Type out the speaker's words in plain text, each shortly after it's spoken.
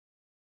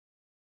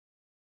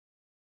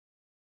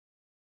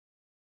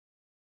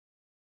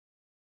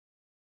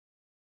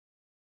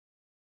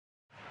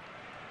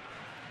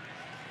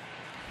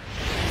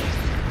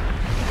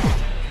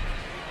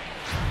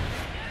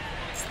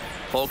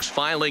Folks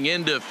filing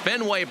into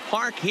Fenway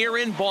Park here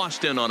in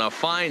Boston on a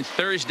fine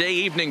Thursday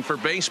evening for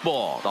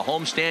baseball. The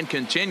homestand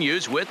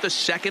continues with the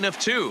second of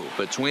two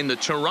between the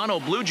Toronto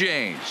Blue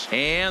Jays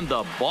and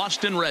the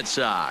Boston Red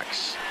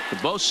Sox.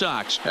 Both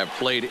Sox have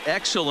played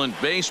excellent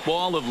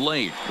baseball of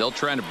late. They'll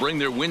try to bring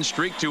their win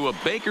streak to a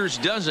baker's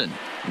dozen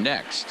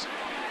next.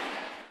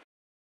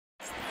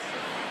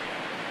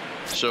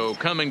 So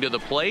coming to the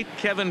plate,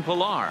 Kevin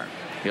Pillar.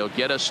 He'll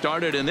get us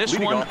started in this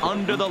one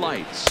under the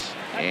lights.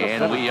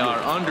 And we are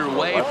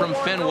underway from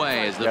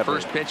Fenway as the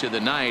first pitch of the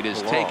night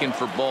is taken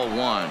for ball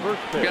one.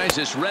 Guys,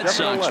 this Red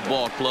Sox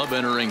ball club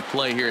entering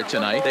play here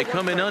tonight. They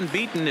come in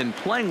unbeaten and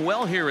playing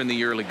well here in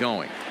the early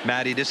going.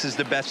 Matty, this is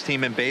the best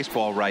team in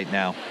baseball right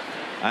now.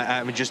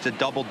 I mean, just a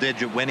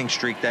double-digit winning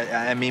streak that,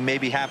 I mean,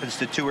 maybe happens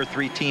to 2 or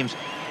 3 teams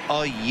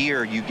a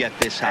year. You get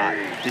this hot.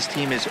 This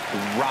team is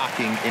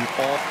rocking in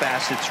all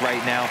facets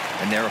right now,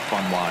 and they're a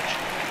fun watch.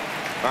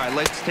 All right,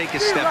 let's take a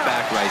step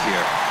back right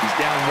here. He's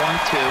down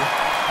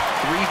 1-2.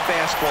 3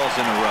 fastballs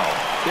in a row.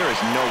 There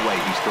is no way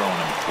he's throwing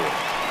them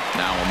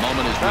 4. Now a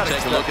moment as we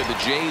take a look at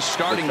the Jays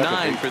starting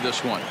 9 for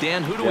this one.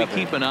 Dan, who do we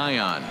keep an eye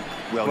on?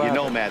 Well, you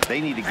know, Matt,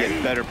 they need to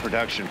get better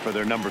production for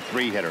their number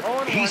 3 hitter.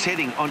 He's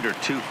hitting under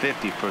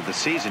 250 for the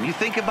season. You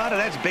think about it,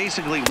 that's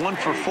basically 1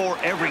 for 4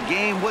 every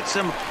game with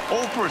some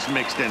offers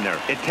mixed in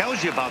there. It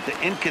tells you about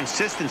the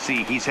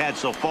inconsistency he's had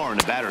so far in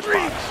the batter's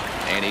box.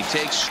 And he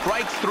takes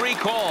strike 3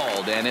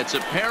 called, and it's a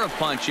pair of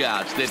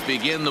punch-outs that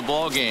begin the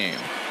ball game.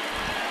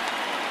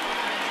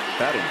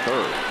 Batting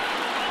third,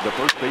 the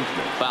first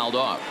baseman. Fouled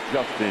off.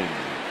 Justin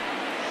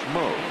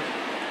Smoke.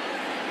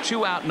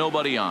 2 out,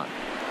 nobody on.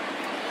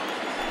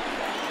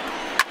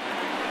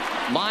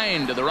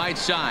 Line to the right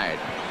side.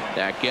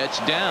 That gets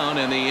down,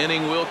 and the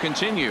inning will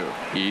continue.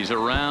 He's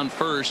around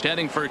first,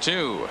 heading for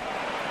 2.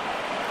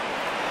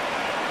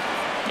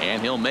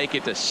 And he'll make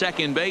it to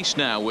second base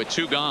now with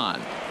 2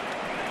 gone.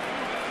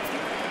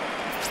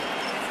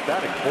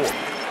 Batting fourth.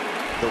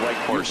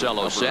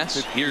 Marcelo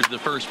sets. Here's the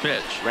first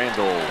pitch.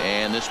 Randall.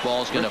 And this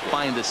ball's going to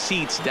find the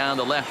seats down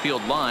the left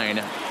field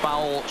line.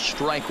 Foul,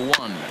 strike 1.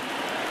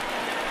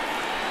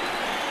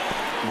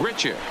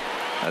 Grichuk,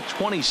 a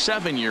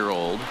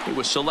 27-year-old. He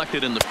was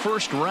selected in the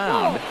first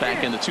round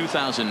back in the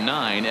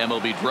 2009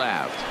 MLB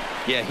draft.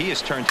 Yeah, he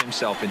has turned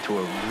himself into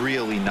a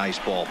really nice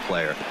ball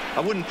player.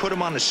 I wouldn't put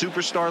him on the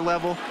superstar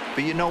level,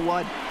 but you know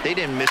what? They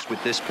didn't miss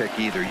with this pick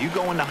either. You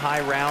go into high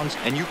rounds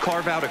and you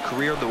carve out a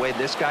career the way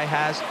this guy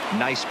has.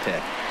 Nice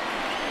pick.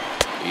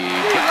 He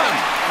got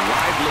him.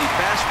 Lively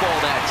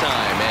fastball that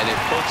time, and it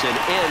puts an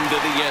end to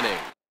the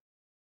inning.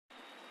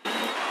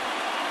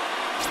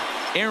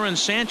 Aaron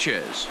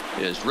Sanchez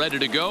is ready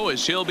to go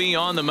as he'll be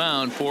on the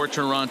mound for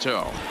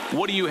Toronto.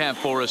 What do you have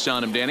for us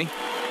on him, Danny?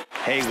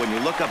 Hey, when you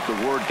look up the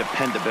word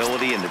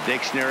dependability in the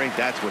dictionary,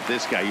 that's what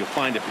this guy, you'll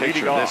find a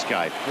picture of this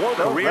guy.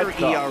 Career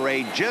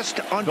ERA just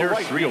under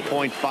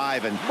 3.5,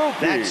 and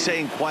that's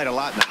saying quite a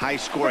lot in a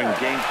high-scoring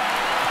game.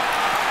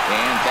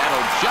 And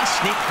that'll just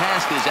sneak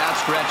past his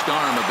outstretched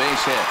arm, a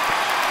base hit.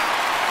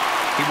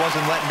 He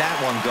wasn't letting that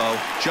one go.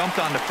 Jumped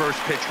on the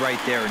first pitch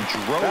right there and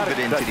drove it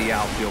into the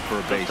outfield for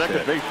a base hit.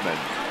 Second baseman.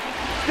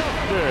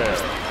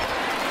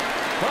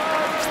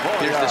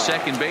 Here's the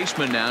second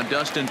baseman now,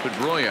 Dustin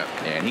Pedroia,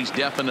 and he's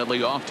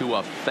definitely off to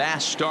a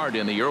fast start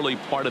in the early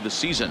part of the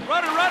season.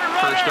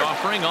 First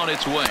offering on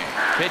its way.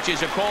 Pitch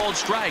is a cold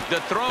strike.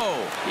 The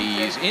throw.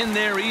 He's in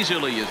there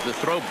easily as the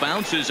throw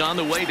bounces on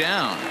the way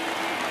down.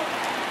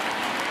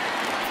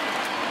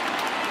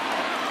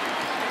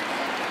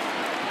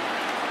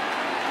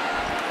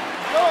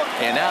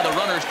 And now the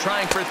runner's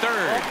trying for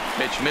third.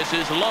 Pitch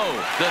misses low.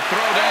 The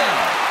throw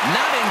down.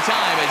 Not in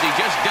time as he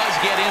just does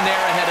get in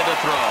there ahead of the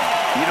throw.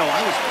 You know,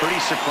 I was pretty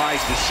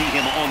surprised to see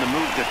him on the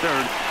move to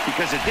third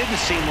because it didn't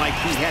seem like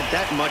he had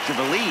that much of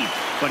a lead.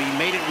 But he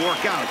made it work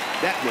out.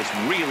 That was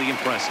really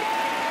impressive.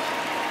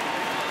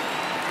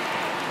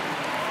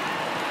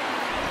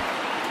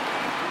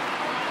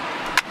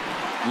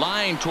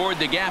 Line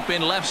toward the gap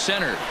in left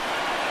center.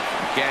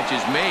 The catch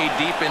is made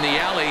deep in the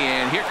alley,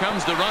 and here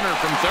comes the runner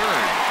from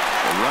third.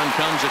 The run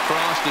comes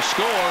across to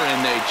score,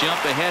 and they jump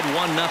ahead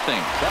 1-0.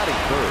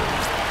 Batting third,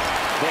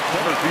 the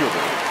center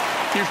fielder.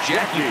 Here's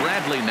Jackie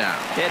Bradley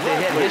now.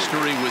 Head-to-head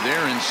history with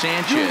Aaron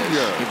Sanchez.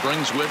 He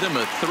brings with him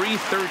a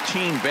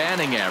 .313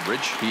 batting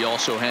average. He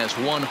also has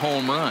 1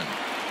 home run.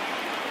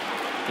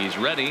 He's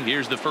ready.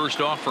 Here's the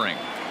first offering.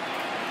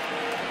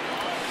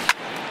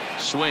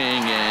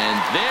 Swing, and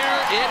there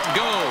it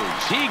goes.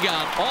 He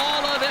got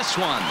all of this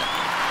one.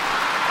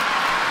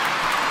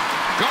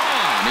 Gone.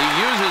 He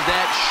uses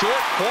that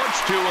short porch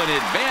to an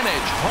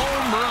advantage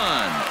home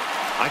run.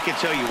 I can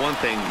tell you one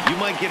thing. You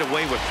might get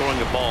away with throwing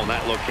the ball in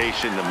that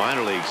location in the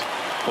minor leagues,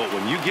 but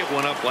when you get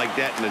one up like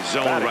that in the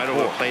zone right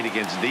over the plate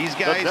against these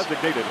guys,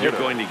 you're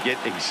going to get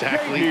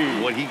exactly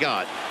what he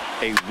got.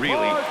 A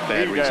really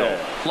bad result.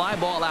 Fly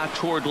ball out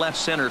toward left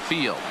center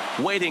field.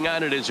 Waiting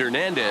on it is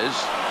Hernandez,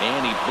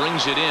 and he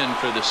brings it in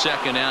for the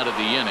second out of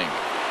the inning.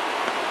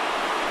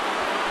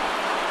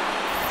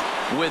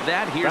 With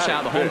that, here's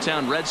how the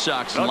hometown Red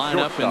Sox line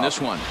up in this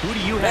one. Who do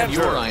you have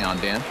your eye on,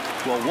 Dan?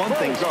 Well, one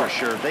thing's for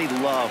sure, they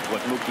love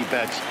what Mookie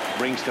Betts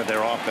brings to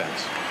their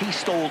offense. He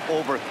stole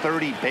over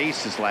 30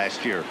 bases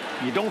last year.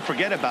 You don't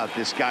forget about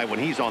this guy when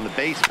he's on the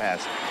base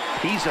pass.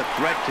 He's a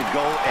threat to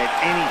go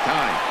at any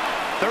time.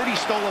 30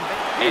 stolen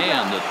bases.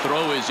 And the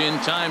throw is in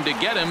time to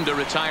get him to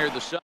retire the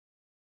sub.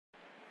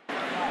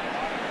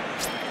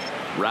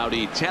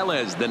 Rowdy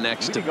Tellez the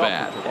next to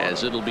bat,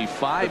 as it'll be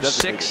 5,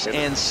 6,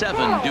 and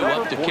 7 due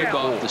up to kick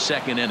off the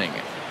second inning.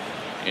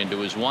 Into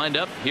his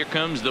windup, here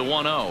comes the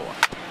 1-0.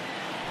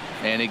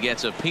 And he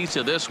gets a piece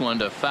of this one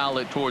to foul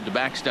it toward the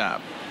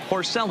backstop.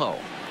 Porcello,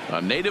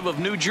 a native of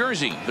New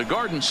Jersey, the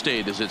Garden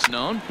State as it's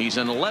known. He's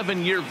an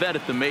 11-year vet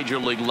at the major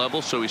league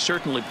level, so he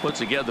certainly put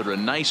together a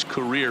nice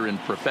career in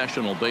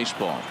professional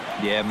baseball.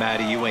 Yeah,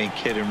 Matty, you ain't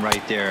kidding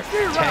right there.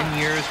 10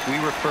 years, we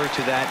refer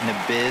to that in the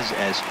biz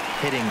as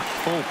hitting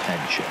full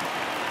pension.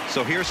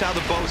 So here's how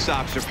the Bo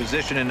Sox are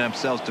positioning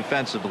themselves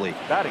defensively.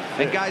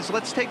 And guys,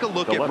 let's take a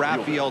look at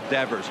Rafael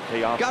Devers.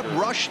 Got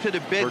rushed to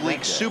the big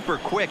league super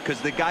quick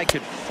because the guy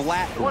could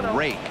flat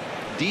rake.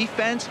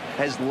 Defense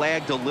has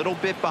lagged a little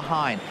bit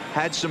behind.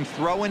 Had some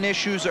throwing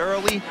issues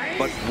early,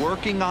 but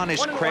working on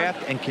his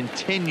craft and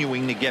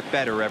continuing to get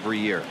better every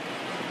year.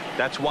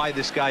 That's why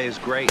this guy is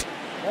great.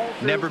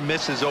 Never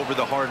misses over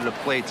the heart of the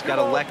plate. It's got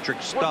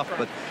electric stuff,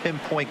 but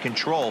pinpoint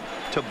control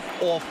to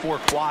all 4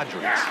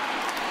 quadrants.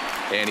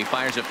 And he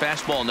fires a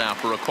fastball now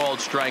for a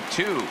called strike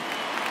 2.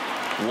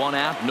 1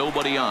 out,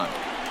 nobody on.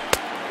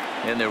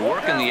 And they're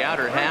working the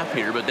outer half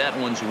here, but that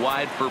one's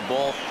wide for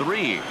ball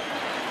 3.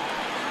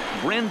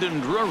 Brandon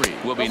Drury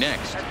will be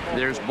next.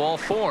 There's ball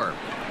 4.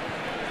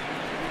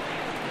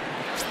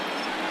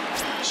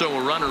 So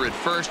a runner at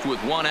first with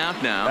 1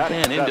 out now,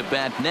 and into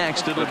bat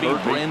next it'll be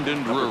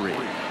Brandon Drury.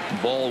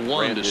 Ball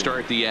 1 to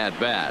start the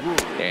at-bat,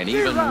 and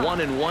even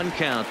 1-1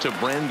 count to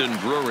Brandon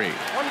Drury.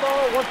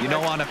 You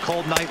know, on a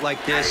cold night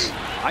like this,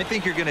 I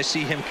think you're going to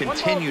see him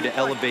continue to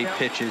elevate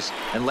pitches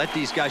and let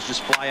these guys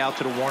just fly out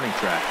to the warning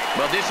track.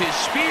 Well, this is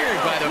speared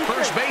by the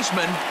first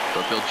baseman,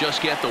 but they'll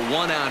just get the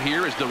 1 out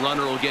here as the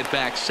runner will get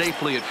back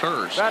safely at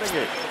first. Batting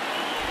it,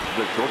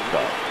 the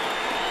shortstop.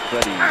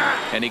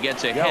 And he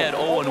gets ahead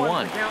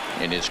 0-1.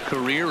 In his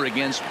career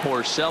against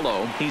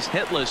Porcello, he's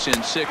hitless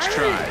in 6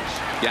 tries.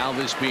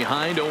 Galvis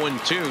behind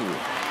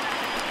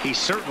 0-2. He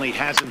certainly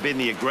hasn't been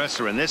the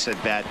aggressor in this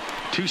at bat.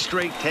 2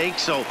 straight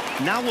takes, so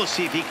now we'll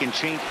see if he can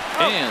change.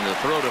 And the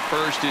throw to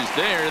first is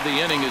there. The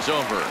inning is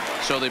over.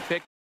 So they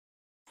pick.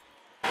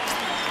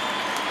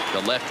 The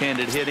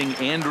left-handed hitting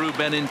Andrew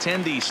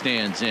Benintendi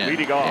stands in,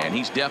 and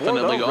he's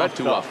definitely off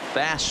to a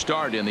fast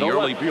start in the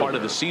early part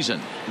of the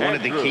season. One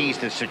of the keys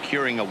to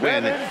securing a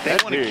win, they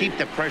want to keep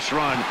the pressure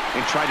on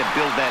and try to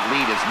build that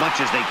lead as much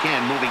as they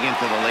can moving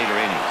into the later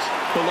innings.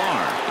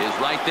 Pilar is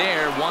right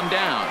there, 1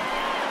 down.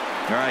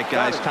 All right,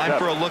 guys, time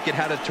for a look at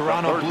how the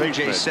Toronto Blue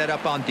Jays set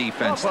up on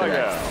defense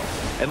today.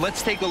 And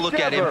let's take a look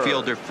at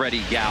infielder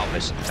Freddie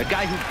Galvis, a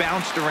guy who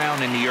bounced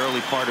around in the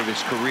early part of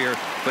his career,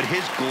 but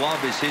his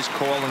glove is his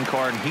calling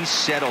card, and he's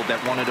settled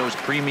at one of those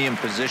premium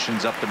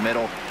positions up the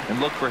middle, and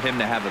look for him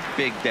to have a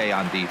big day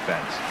on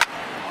defense.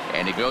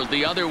 And he goes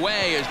the other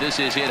way as this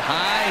is hit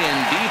high and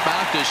deep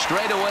out to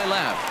straightaway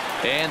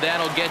left. And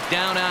that'll get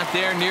down out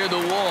there near the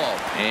wall.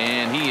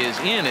 And he is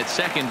in at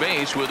second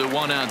base with a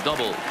 1-out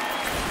double.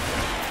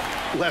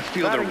 Left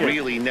fielder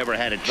really never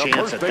had a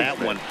chance at that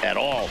one at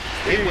all.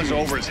 It was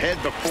over his head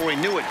before he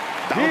knew it,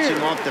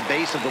 bouncing off the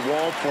base of the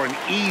wall for an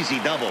easy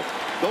double.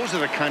 Those are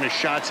the kind of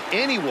shots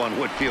anyone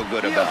would feel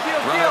good about.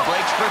 Runner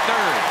breaks for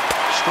third.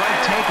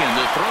 Strike taken,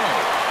 the throw.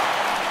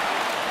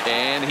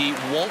 And he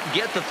won't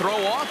get the throw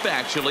off,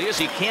 actually,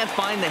 as he can't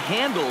find the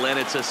handle, and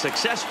it's a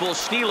successful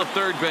steal of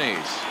third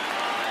base.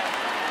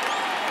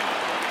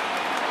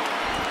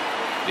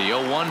 The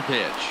 0-1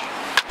 pitch.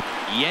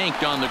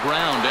 Yanked on the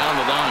ground down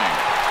the line.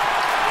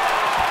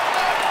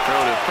 Throw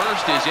to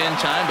first is in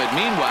time, but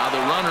meanwhile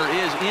the runner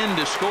is in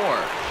to score.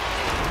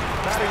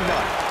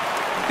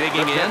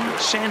 Digging in,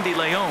 Sandy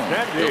Leon.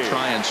 He'll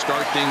try and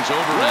start things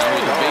over now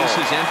with the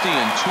bases empty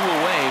and 2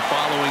 away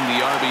following the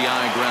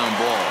RBI ground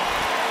ball.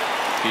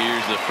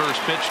 Here's the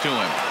first pitch to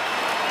him.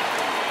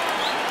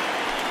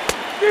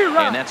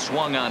 And that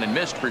swung on and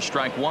missed for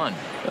strike 1.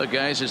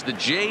 Guys, as the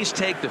Jays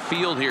take the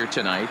field here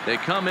tonight, they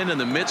come in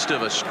the midst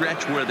of a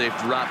stretch where they've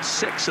dropped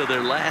 6 of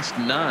their last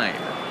 9.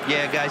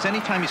 Yeah, guys,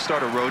 anytime you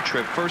start a road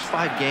trip, first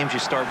 5 games you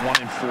start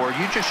 1-4,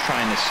 you're just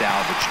trying to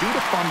salvage. Do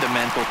the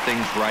fundamental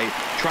things right.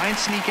 Try and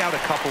sneak out a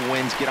couple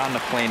wins, get on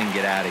the plane, and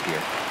get out of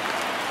here.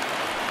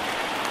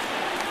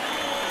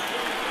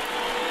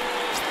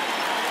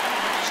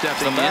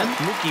 Stepping in,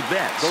 Mookie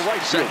Betts.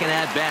 Second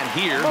at-bat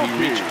here.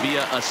 He reached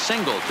via a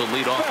single to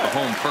lead off the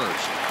home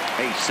first.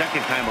 Hey,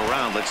 second time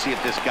around, let's see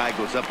if this guy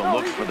goes up and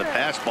looks for the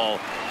fastball.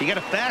 He got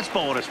a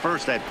fastball on his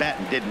first at-bat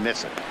and didn't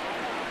miss it.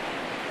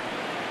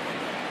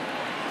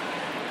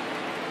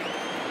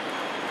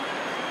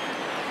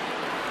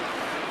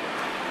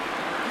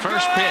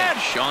 First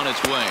pitch on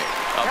its way.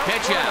 A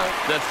pitch out.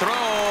 The throw.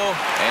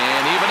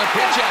 And even a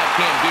pitch out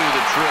can't do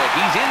the trick.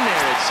 He's in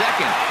there at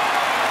second.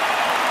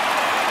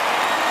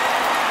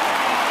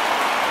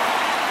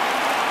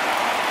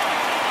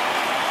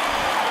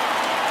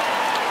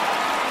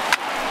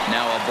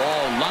 Now a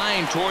ball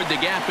lined toward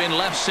the gap in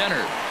left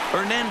center.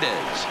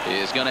 Hernandez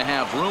is going to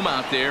have room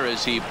out there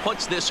as he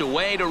puts this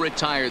away to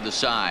retire the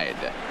side.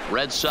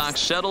 Red Sox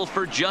settle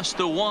for just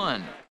the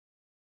one.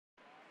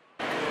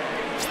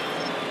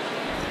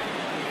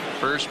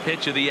 First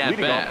pitch of the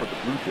at-bat.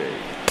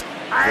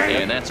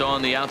 And that's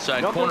on the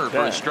outside corner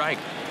for a strike.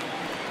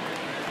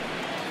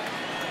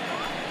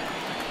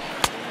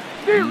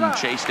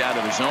 Chased out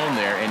of the zone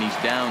there, and he's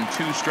down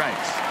 2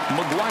 strikes.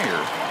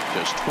 McGuire,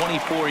 just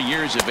 24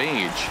 years of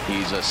age.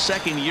 He's a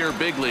second-year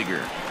big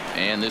leaguer.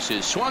 And this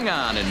is swung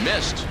on and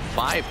missed.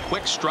 5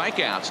 quick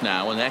strikeouts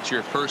now, and that's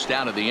your first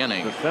out of the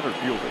inning. The center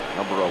fielder,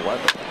 number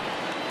 11,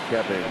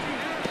 Kevin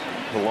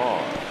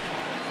Pillar.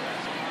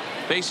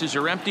 Bases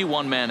are empty,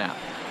 1 man out.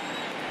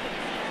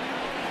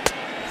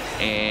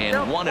 And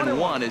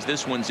 1-1 as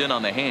this one's in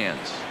on the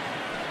hands.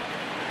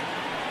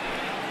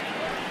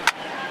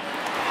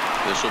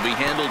 This will be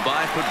handled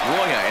by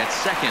Pedroia at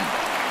second.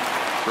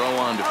 Throw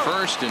on to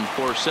first, and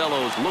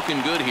Porcello's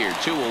looking good here.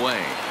 2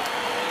 away.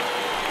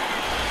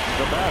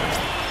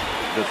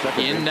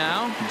 In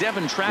now,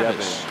 Devin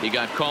Travis. He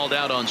got called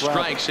out on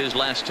strikes his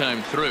last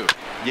time through.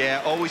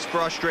 Yeah, always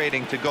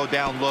frustrating to go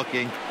down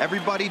looking.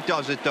 Everybody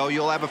does it, though.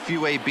 You'll have a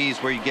few ABs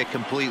where you get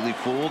completely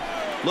fooled.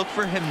 Look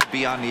for him to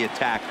be on the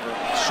attack.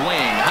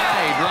 Swing,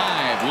 high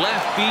drive,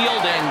 left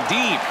field and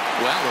deep.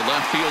 Well, the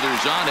left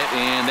fielder's on it,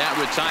 and that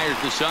retires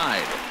the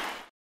side.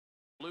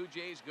 Blue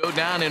Jays go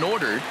down in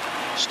order.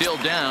 Still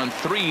down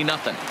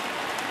 3-0.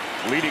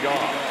 Leading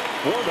off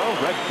for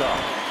the Red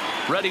Sox.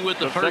 Ready with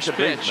the first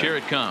pitch. Here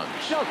it comes.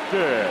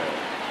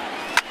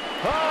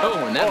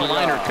 Oh, and that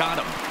liner caught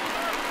him.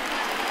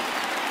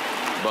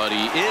 But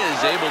he is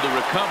able to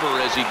recover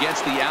as he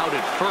gets the out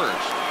at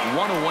first. 1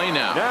 away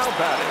now. Now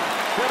batting,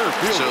 center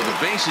fielder. So the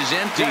base is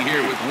empty here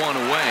with 1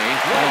 away.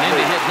 And in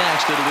to hit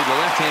next, it'll be the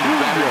left-handed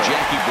batter,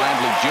 Jackie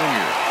Bradley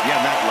Jr.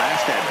 Yeah, that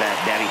last at-bat,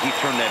 Daddy, he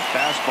turned that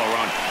fastball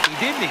around. He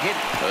didn't hit.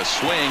 A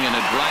swing and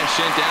a drive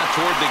sent out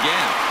toward the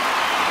gap.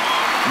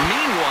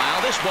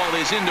 Meanwhile, this ball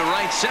is into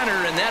right center,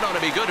 and that ought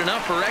to be good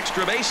enough for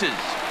extra bases.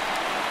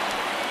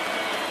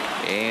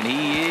 And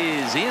he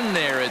is in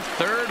there at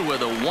third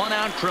with a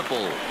 1-out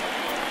triple.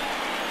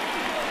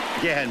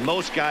 Yeah, and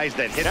most guys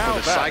that hit for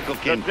the cycle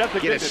can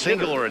get a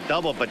single or a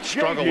double, but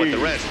struggle with the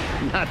rest.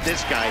 Not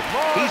this guy.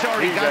 He's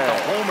already got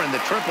the homer and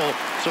the triple,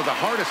 so the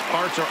hardest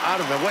parts are out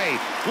of the way.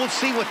 We'll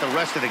see what the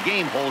rest of the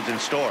game holds in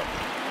store.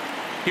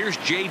 Here's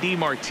J.D.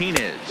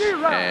 Martinez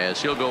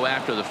as he'll go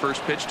after the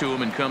first pitch to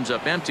him and comes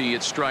up empty.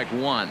 It's strike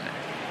 1.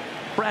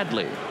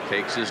 Bradley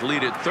takes his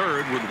lead at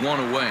third with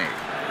 1 away.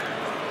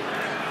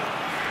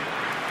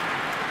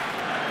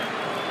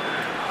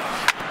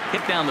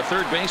 Hit down the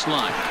third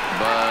baseline,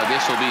 but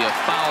this will be a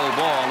foul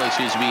ball as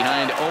he's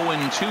behind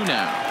 0-2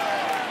 now.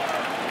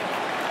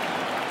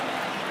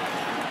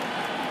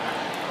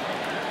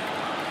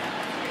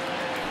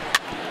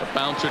 A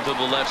bouncer to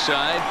the left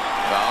side.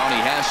 Oh, and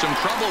he has some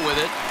trouble with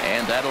it,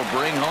 and that'll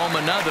bring home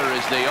another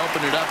as they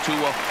open it up to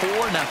a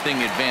 4-0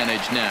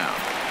 advantage now.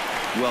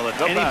 Well,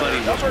 if anybody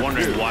was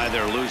wondering why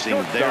they're losing,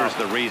 there's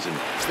the reason.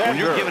 When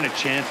you're given a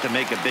chance to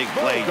make a big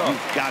play,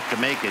 you've got to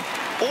make it,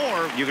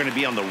 or you're going to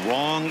be on the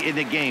wrong end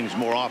of games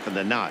more often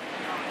than not.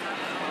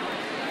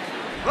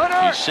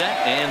 He's set,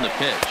 and the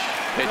pitch.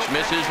 Pitch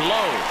misses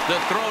low. The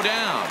throw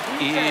down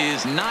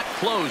is not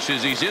close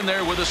as he's in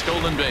there with a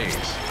stolen base.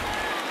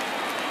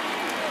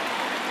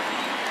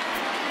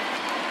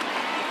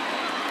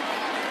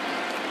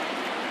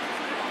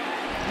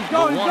 The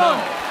 1-0.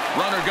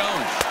 Runner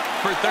goes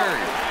for third.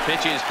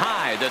 Pitch is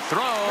high. The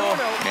throw,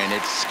 and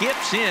it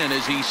skips in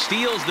as he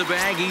steals the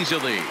bag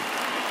easily.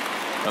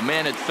 A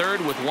man at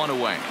third with 1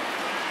 away.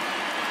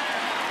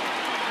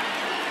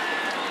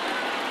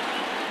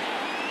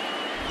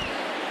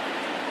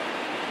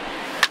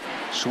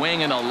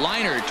 Swing and a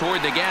liner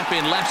toward the gap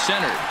in left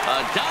center.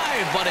 A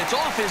dive, but it's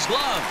off his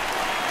glove.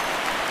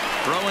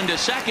 Throw into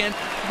second,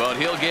 but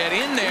he'll get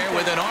in there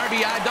with an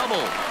RBI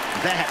double.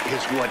 That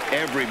is what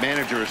every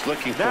manager is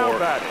looking for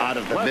out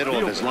of the middle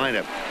of his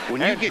lineup. When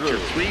you get your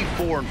 3,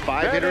 4, and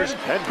 5 hitters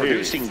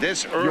producing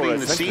this early in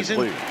the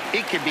season,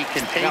 it can be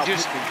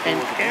contagious, and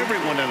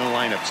everyone in the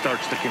lineup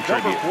starts to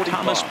contribute.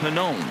 Thomas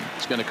Pannone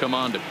is going to come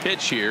on to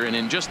pitch here, and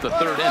in just the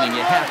third inning,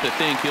 you have to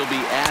think he'll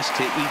be asked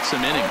to eat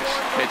some innings.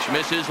 Pitch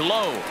misses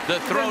low. The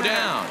throw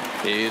down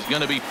is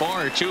going to be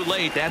far too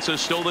late. That's a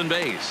stolen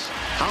base.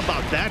 How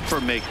about that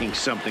for making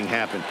something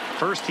happen?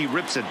 First, he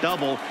rips a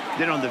double.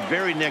 Then on the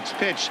very next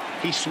pitch,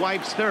 he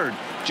swipes third,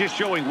 just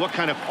showing what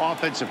kind of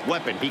offensive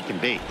weapon he can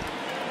be.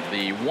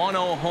 The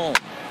 1-0 home.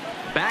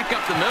 Back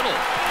up the middle.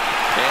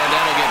 And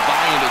that'll get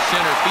by into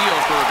center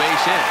field for a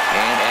base hit.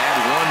 And add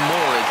one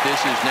more as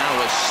this is now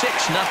a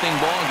 6-0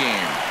 ball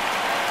game.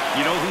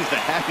 You know who's the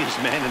happiest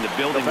man in the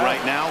building right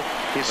now?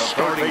 His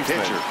starting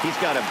pitcher. He's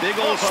got a big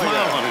old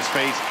smile on his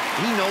face.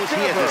 He knows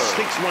he has a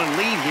 6-1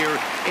 lead here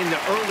in the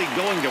early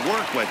going to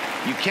work with.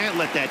 You can't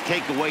let that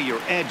take away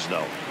your edge,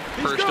 though.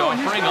 First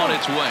offering on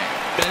its way.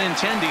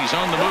 Benintendi's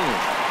on the move.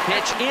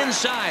 Pitch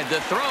inside.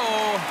 The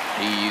throw.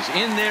 He's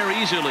in there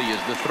easily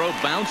as the throw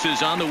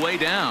bounces on the way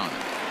down.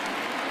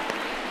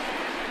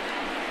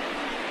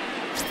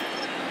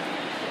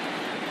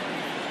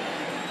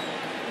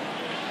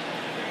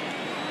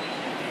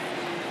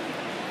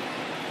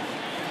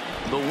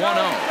 The 1-0.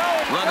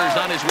 Runner's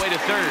on his way to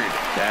third.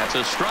 That's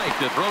a strike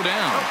to throw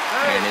down.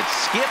 And it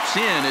skips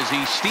in as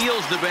he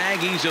steals the bag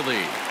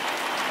easily.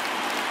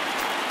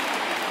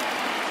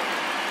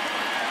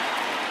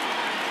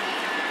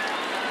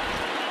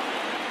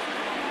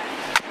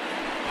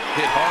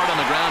 Hit hard on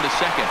the ground to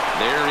second.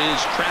 There is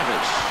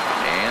Travis.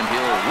 And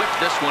he'll whip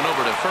this one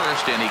over to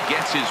first, and he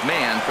gets his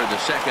man for the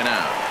second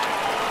out.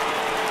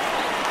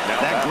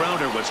 That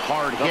grounder was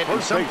hard hit,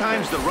 and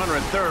sometimes the runner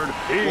at third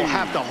will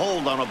have to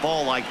hold on a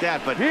ball like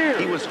that, but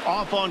he was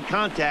off on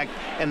contact,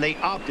 and they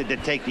opted to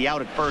take the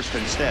out at first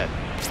instead.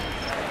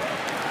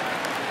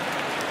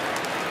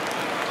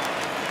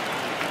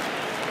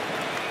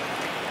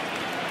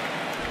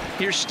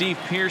 Here's Steve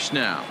Pearce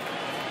now,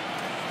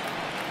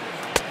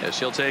 as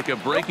he'll take a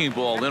breaking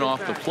ball in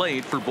off the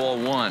plate for ball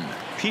one.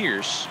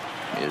 Pearce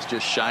is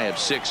just shy of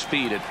 6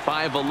 feet at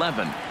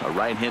 5'11", a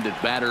right-handed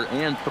batter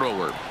and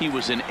thrower. He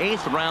was an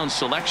 8th-round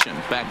selection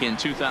back in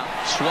 2000.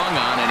 Swung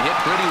on and hit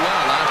pretty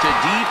well out to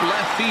deep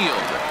left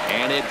field,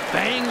 and it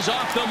bangs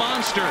off the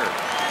monster,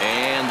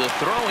 and the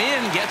throw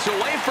in gets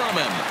away from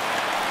him.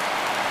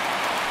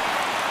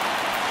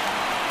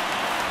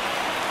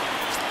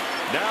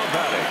 Now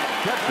batting,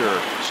 catcher.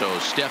 So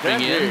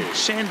stepping in,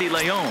 Sandy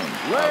Leon,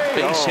 a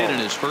base hit in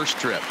his first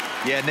trip.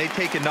 Yeah, and they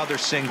take another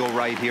single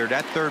right here.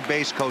 That third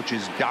base coach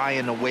is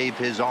dying to wave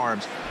his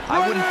arms. I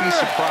wouldn't be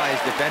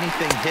surprised if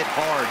anything hit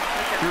hard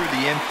through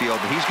the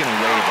infield. He's going to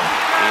wave him.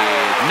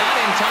 Not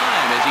in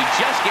time, as he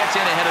just gets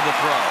in ahead of the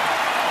throw.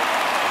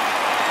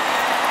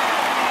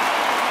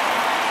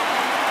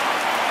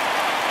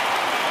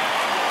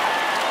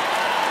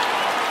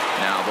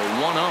 Now the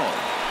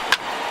 1-0.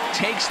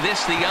 Takes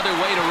this the other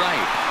way to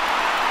right.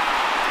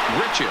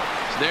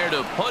 Richards there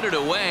to put it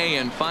away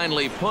and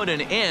finally put an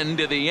end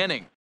to the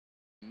inning.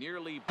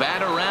 Nearly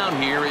bat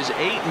around here as 8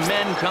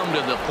 men come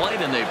to the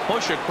plate, and they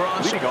push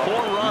across 4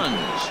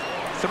 runs.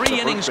 3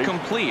 innings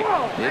complete.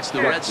 It's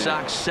the Red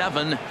Sox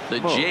 7, the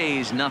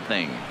Jays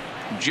nothing.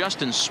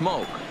 Justin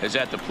Smoak is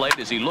at the plate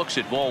as he looks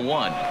at ball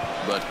 1,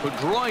 but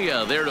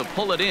Pedroia there to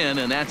pull it in,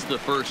 and that's the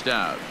first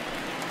out.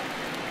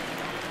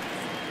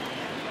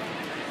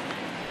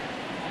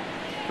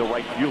 The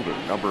right fielder,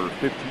 number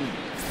 15,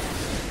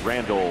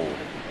 Randall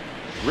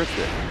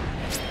Griffith.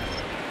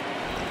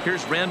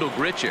 Here's Randall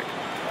Grichuk,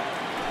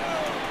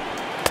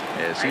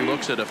 as he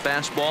looks at a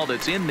fastball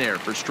that's in there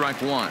for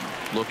strike 1.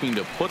 Looking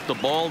to put the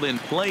ball in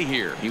play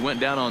here. He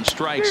went down on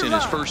strikes in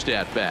his first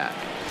at-bat.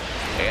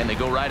 And they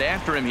go right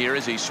after him here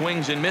as he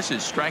swings and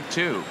misses. Strike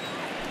 2.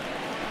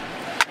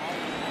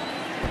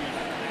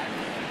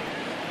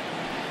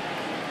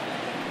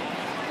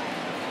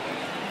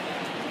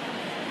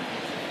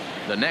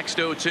 The next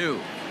 0-2.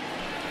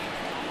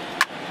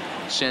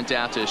 Sent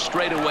out to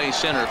straightaway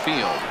center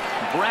field.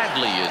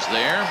 Bradley is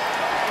there.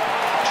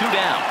 2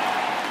 down.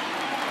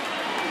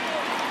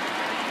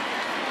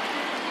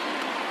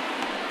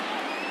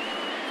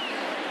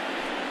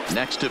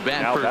 Next to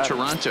bat for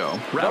Toronto,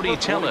 Rowdy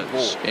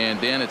Tellez.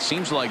 And Dan, it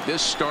seems like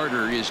this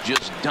starter is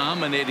just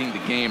dominating the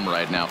game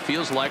right now.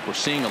 Feels like we're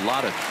seeing a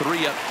lot of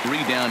 3-up,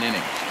 3-down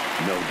innings.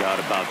 No doubt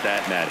about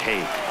that, Matt.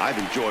 Hey, I've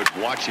enjoyed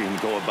watching him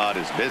go about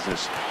his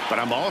business, but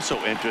I'm also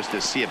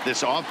interested to see if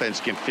this offense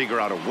can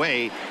figure out a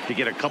way to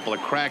get a couple of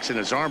cracks in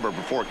his armor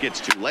before it gets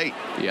too late.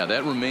 Yeah,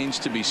 that remains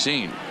to be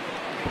seen.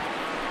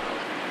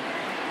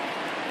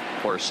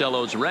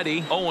 Porcello's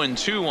ready.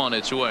 0-2 on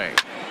its way.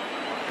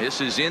 This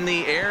is in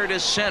the air to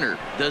center.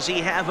 Does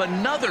he have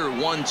another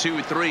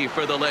 1-2-3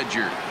 for the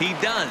Ledger? He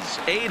does.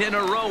 8 in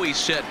a row he's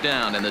set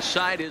down, and the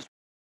side is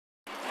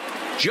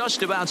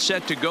just about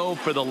set to go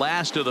for the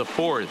last of the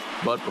 4th.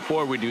 But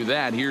before we do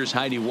that, here's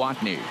Heidi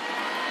Watney.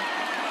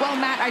 Well,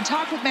 Matt, I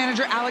talked with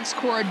manager Alex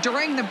Cora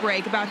during the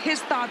break about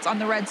his thoughts on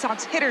the Red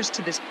Sox hitters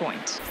to this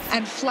point.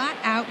 And flat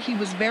out, he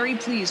was very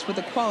pleased with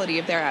the quality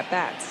of their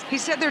at-bats. He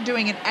said they're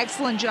doing an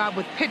excellent job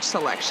with pitch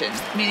selection,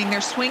 meaning they're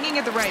swinging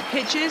at the right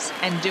pitches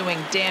and doing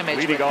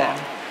damage with them.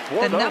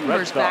 The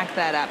numbers back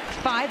that up.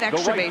 5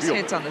 extra base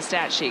hits on the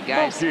stat sheet,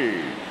 guys.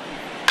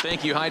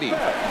 Thank you, Heidi.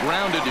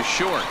 Grounded to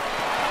short.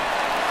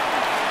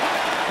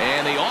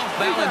 And the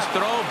off-balance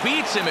throw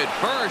beats him at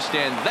first,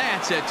 and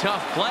that's a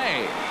tough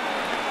play.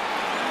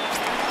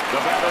 The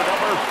batter,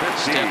 number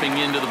 15. Stepping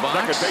into the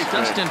box,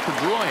 Dustin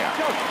Pedroia.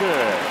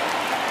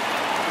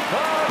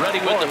 Ready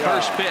with the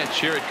first pitch.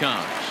 Here it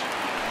comes.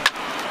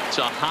 It's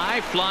a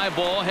high fly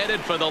ball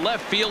headed for the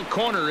left field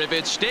corner. If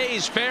it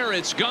stays fair,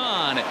 it's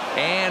gone.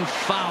 And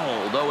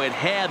foul, though it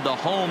had the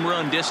home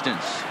run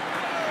distance.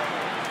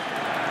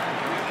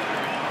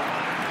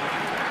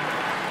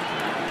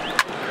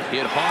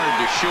 Hit hard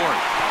to short.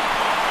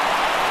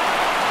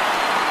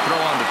 Throw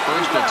on to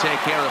first to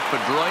take care of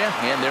Pedroia,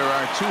 and there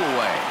are 2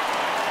 away.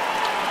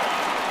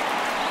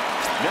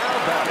 Now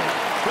batting,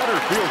 center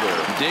fielder.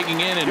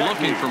 Digging in and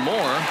looking for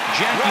more,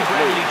 Jackie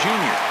Bradley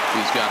Jr.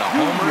 He's got a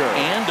homer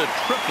and a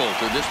triple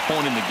to this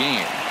point in the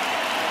game.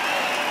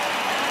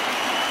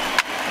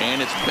 And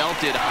it's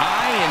belted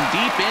high and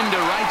deep into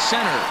right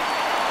center.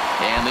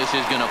 And this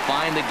is going to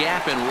find the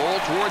gap and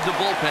roll toward the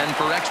bullpen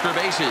for extra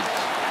bases.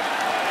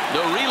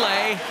 The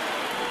relay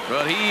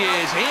But he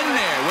is in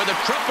there with a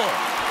triple.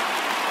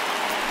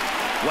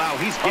 Wow,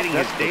 he's getting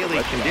his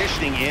daily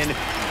conditioning in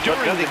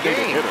during the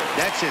game.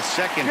 That's his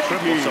second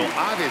triple, so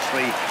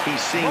obviously he's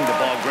seeing the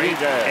ball great,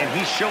 and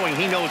he's showing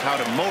he knows how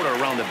to motor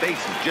around the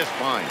bases just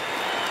fine.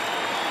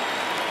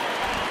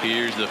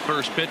 Here's the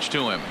first pitch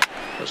to him.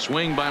 A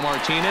swing by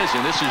Martinez,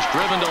 and this is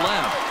driven to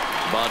left.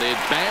 But it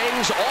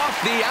bangs off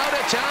the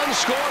out-of-town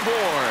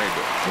scoreboard.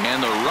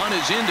 And the run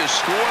is in to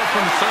score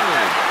from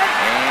third.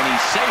 And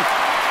he's safe.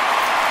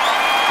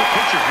 The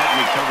pitcher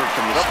hadn't recovered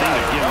from the sting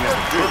of giving up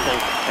a triple,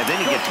 and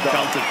then he gets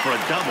belted for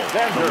a double.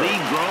 The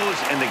lead grows,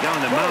 and the guy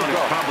on the mound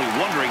is probably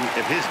wondering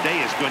if his day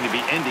is going to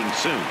be ending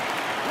soon.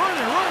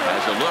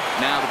 Has a look,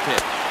 now the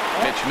pitch.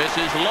 Pitch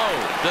misses low.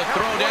 The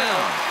throw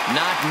down.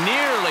 Not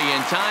nearly in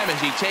time as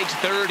he takes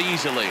third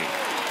easily.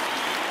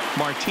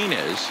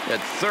 Martinez at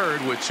third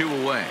with 2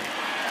 away.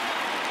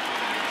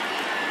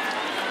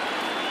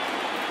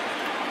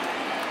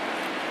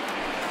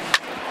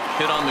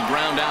 Hit on the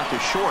ground out to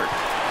short.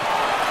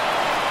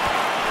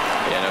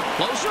 And a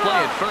close play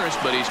at first,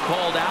 but he's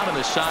called out and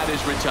the side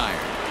is retired.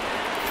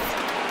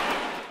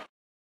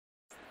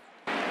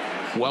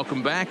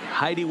 Welcome back.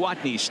 Heidi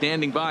Watney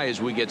standing by as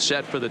we get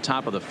set for the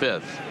top of the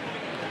 5th.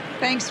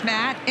 Thanks,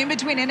 Matt. In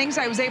between innings,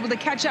 I was able to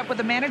catch up with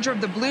the manager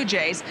of the Blue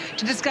Jays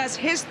to discuss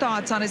his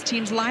thoughts on his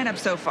team's lineup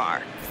so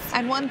far.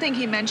 And one thing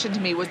he mentioned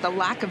to me was the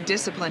lack of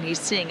discipline he's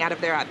seeing out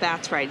of their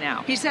at-bats right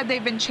now. He said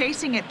they've been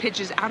chasing at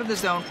pitches out of the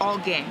zone all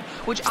game,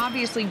 which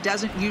obviously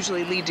doesn't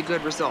usually lead to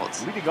good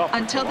results.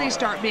 Until they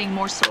start being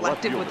more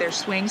selective with their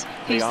swings,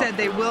 he said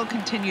they will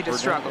continue to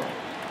struggle.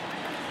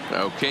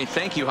 Okay,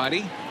 thank you,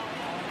 Heidi.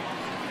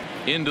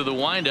 Into the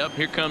windup,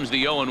 here comes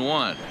the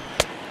 0-1.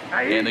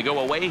 And they go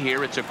away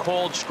here. It's a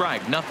called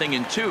strike,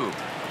 0-2.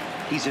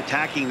 He's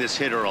attacking this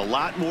hitter a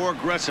lot more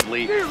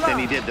aggressively than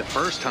he did the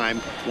first time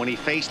when he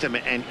faced him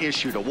and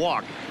issued a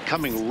walk,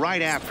 coming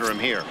right after him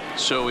here.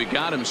 So he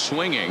got him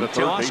swinging.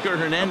 Teoscar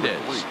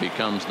Hernandez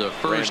becomes the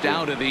first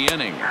out of the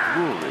inning.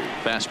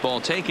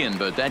 Fastball taken,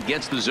 but that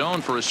gets the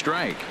zone for a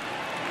strike.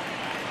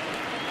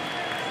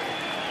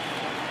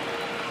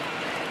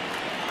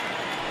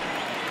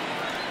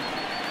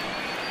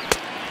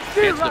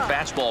 Hits the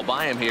fastball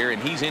by him here,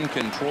 and he's in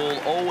control.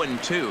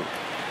 0-2.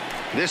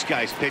 This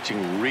guy's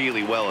pitching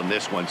really well in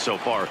this one so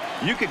far.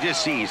 You could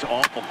just see he's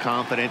awful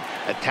confident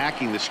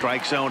attacking the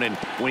strike zone, and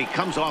when he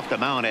comes off the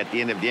mound at the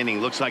end of the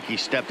inning, looks like he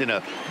stepped in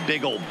a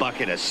big old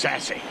bucket of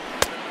sassy.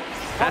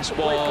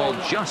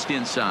 Fastball just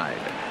inside.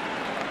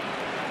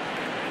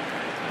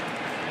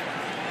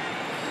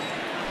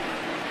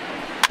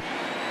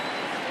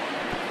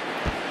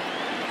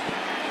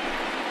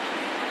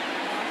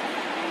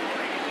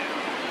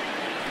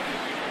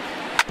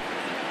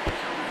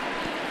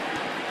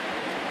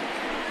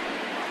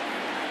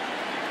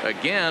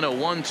 Again, a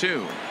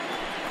 1-2.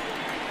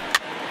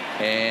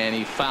 And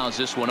he fouls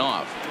this one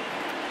off.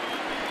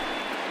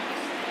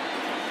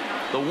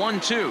 The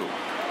 1-2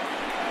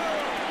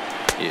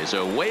 is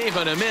a wave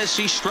and a miss.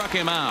 He struck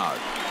him out.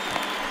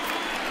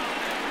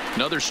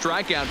 Another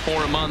strikeout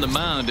for him on the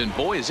mound, and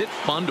boy, is it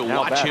fun to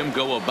watch him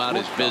go about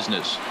his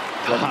business.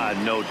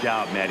 No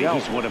doubt, Matty.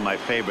 He's one of my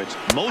favorites,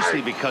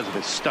 mostly because of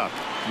his stuff.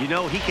 You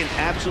know, he can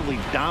absolutely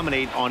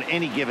dominate on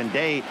any given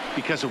day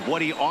because of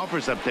what he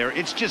offers up there.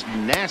 It's just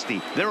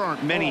nasty. There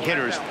aren't many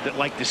hitters that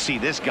like to see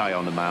this guy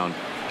on the mound.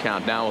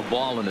 Count now, a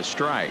ball and a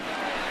strike.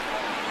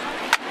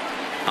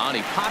 On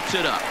he pops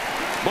it up.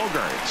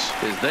 Bogarts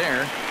is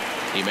there.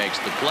 He makes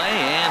the play,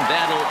 and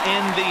that'll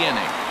end the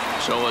inning.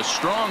 So a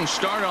strong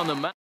start on the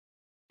mound.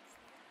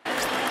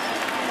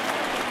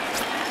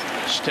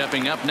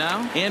 Stepping up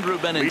now, Andrew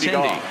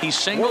Benintendi. He's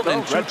singled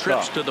in 2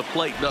 trips to the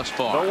plate thus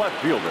far. The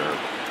left fielder.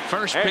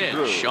 First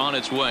pitch on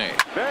its way.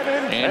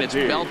 And it's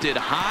belted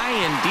high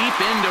and deep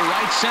into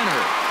right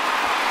center.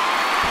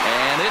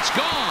 And it's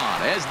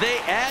gone as they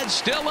add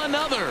still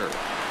another.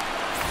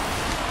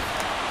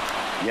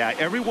 Yeah,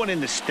 everyone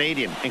in the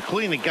stadium,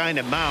 including the guy in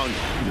the mound,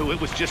 knew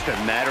it was just a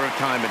matter of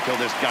time until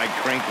this guy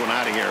cranked one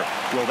out of here.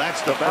 Well,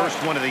 that's the first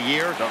one of the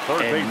year,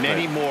 and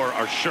many more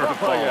are sure to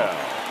follow.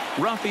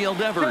 Rafael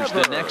Devers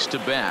the next to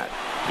bat.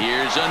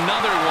 Here's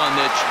another one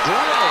that's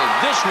drilled.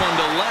 This one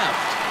to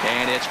left.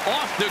 And it's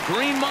off the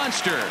green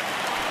monster.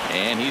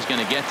 And he's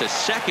going to get to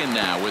second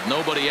now with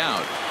nobody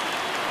out.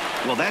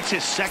 Well, that's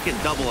his second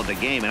double of the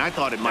game, and I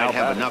thought it might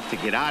have enough to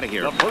get out of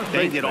here.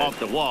 Banged it off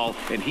the wall,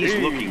 and he's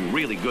looking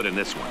really good in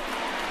this one.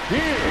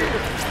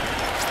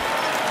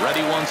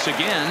 Ready once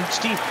again,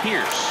 Steve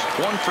Pearce.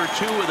 1 for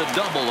 2 with a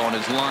double on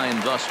his line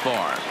thus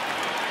far.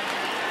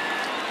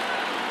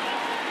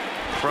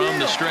 From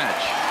the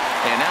stretch.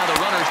 And now the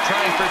runner's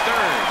trying for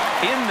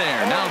third. In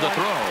there. Now the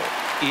throw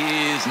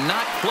is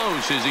not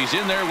close as he's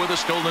in there with a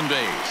stolen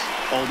base.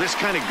 Oh, this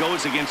kind of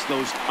goes against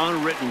those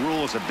unwritten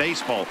rules of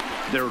baseball.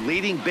 They're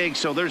leading big,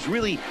 so there's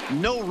really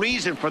no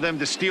reason for them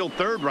to steal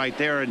third right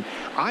there. And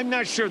I'm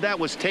not sure that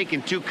was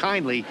taken too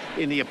kindly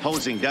in the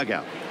opposing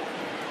dugout.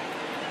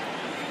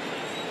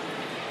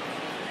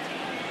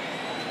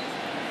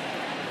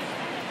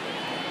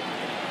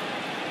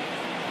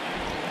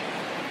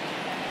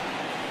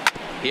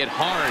 Hit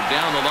hard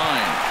down the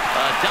line.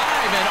 A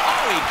dive, and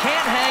oh, he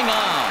can't hang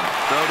on.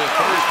 Throw to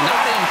first,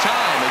 not in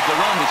time as the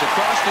run is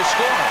across to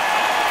score.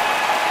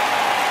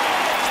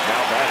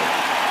 Now batting.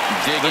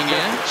 Digging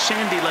in,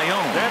 Sandy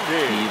Leon.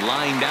 He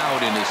lined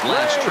out in his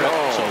last trip,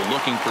 so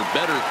looking for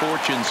better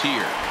fortunes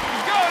here.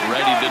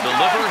 Ready to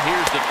deliver.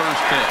 Here's the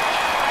first pitch.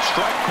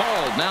 Strike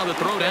called. Now the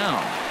throw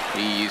down.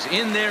 He's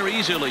in there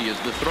easily as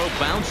the throw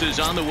bounces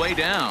on the way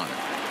down.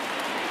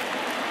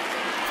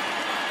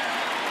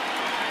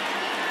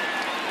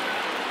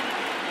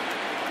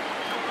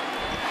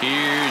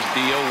 Here's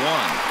the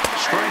 0-1.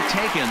 Strike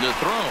taken. The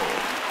throw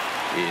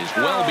is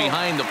well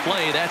behind the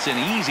play. That's an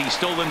easy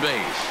stolen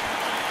base.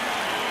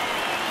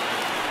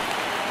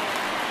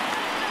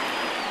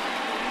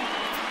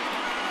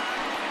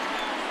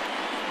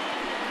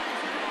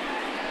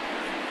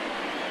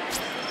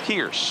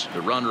 Pierce,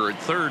 the runner at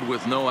third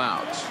with no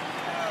outs.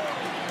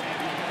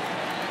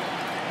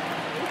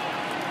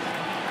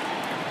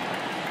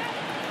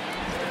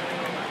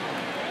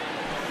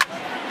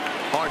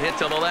 Hard hit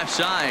to the left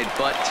side,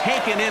 but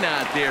taken in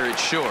out there at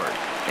short.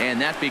 And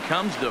that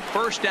becomes the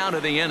first out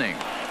of the inning.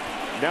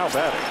 Now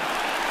batting.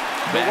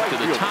 Back to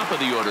the top of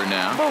the order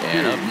now.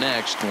 And up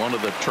next, one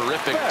of the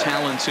terrific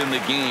talents in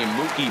the game,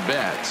 Mookie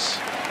Betts.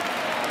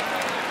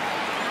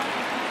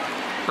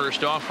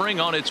 First offering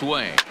on its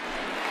way.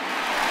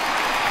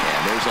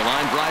 And there's a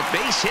line drive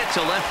base hit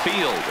to left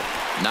field.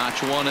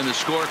 Notch one in the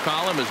score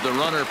column as the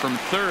runner from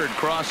third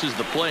crosses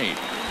the plate.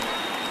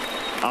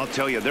 I'll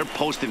tell you, they're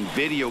posting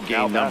video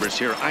game numbers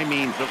here. I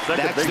mean,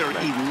 that's their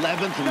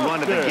 11th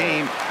run of the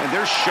game, and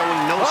they're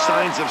showing no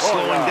signs of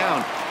slowing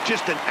down.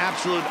 Just an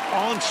absolute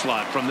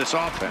onslaught from this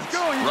offense.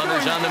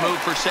 Runners on the move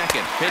for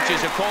second.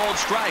 Pitches a cold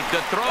strike.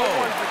 The throw.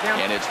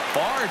 And it's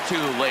far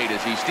too late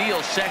as he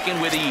steals second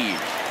with ease.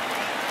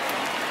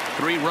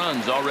 3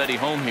 runs already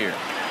home here.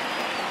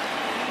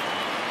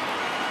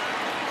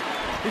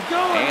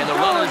 And the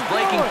runner's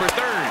breaking for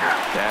third.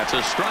 That's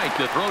a strike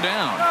to throw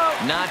down.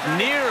 Not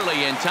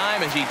nearly in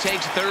time as he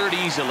takes third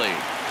easily.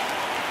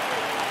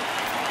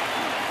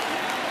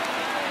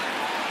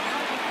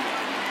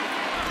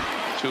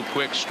 Two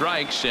quick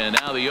strikes, and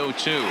now the 0-2.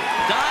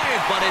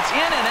 Dive, but it's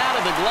in and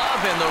out of the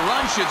glove, and the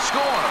run should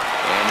score.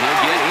 And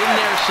he'll get in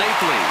there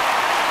safely.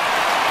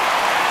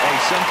 Hey,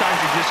 sometimes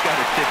you just got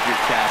to tip your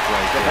cap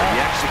right there.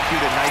 You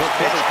execute a nice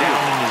pitch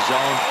down in the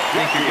zone,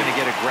 think you're going to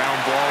get a ground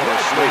ball or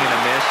a swing and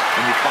a miss,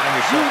 and you find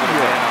yourself with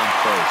a man on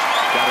first.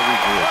 Got to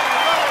regroup.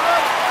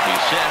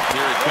 He's set.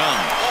 Here it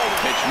comes.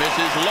 Pitch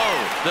misses low.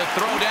 The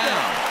throw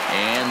down.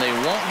 And they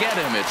won't get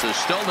him. It's a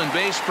stolen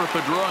base for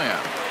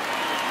Pedroia.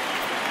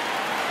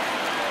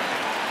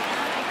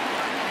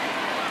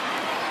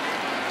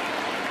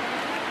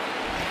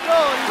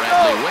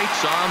 Bradley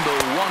waits on the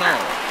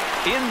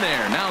 1-0. In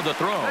there, now the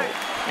throw.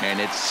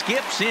 And it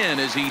skips in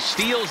as he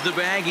steals the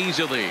bag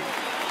easily.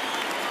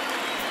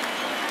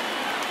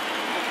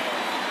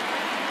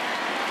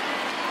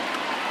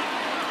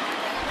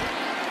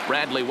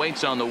 Bradley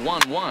waits on the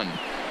 1-1.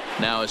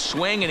 Now a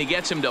swing, and he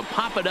gets him to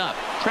pop it up.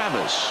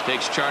 Travis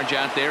takes charge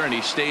out there, and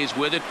he stays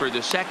with it for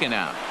the second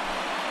out.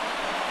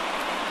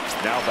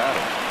 Now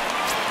batting.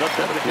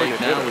 At the plate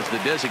now is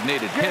the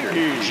designated hitter,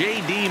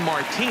 J.D.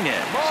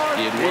 Martinez.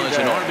 It was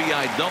an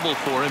RBI double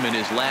for him in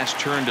his last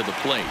turn to the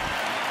plate.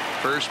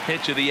 First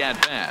pitch of the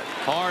at-bat.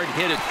 Hard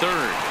hit at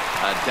third.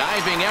 A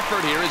diving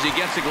effort here as he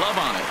gets a glove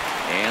on it.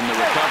 And the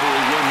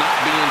recovery will not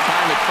be in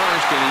time at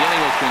first, and the inning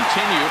will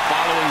continue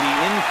following the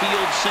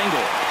infield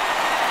single.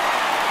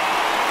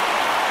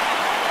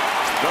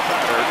 The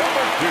batter,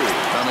 number 2.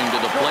 Coming to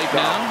the plate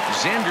now,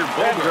 Xander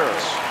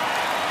Bogaerts.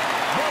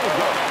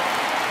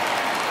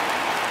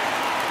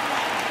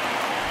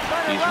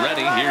 He's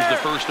ready. Here's the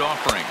first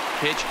offering.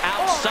 Pitch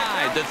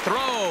outside. The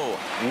throw.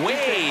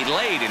 Way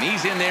late, and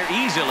he's in there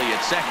easily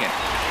at second.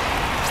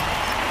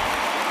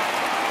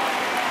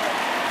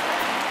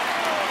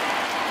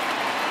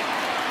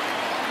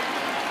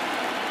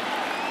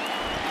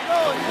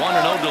 A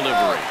 1-0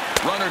 delivery.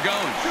 Runner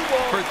goes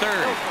for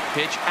third.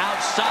 Pitch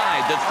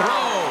outside. The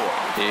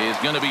throw is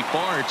going to be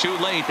far too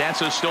late.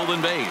 That's a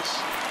stolen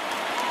base.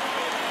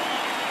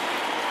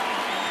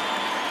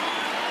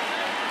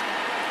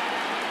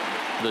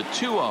 The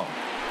 2-0.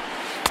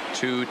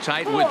 Too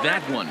tight with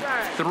that one.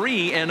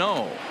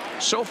 3-0.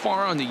 So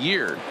far on the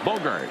year,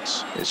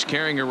 Bogaerts is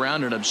carrying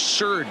around an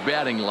absurd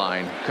batting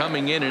line,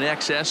 coming in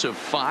excess of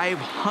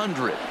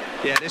 500.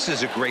 Yeah, this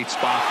is a great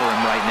spot for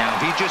him right now.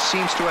 He just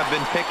seems to have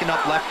been picking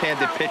up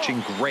left-handed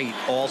pitching great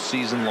all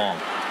season long.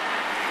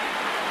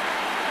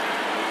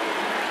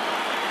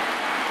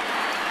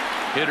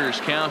 Hitters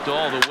count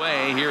all the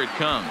way. Here it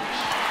comes.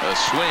 A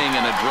swing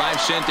and a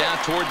drive sent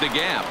out toward the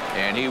gap.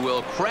 And he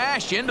will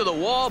crash into the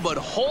wall, but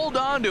hold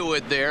on to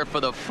it there for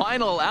the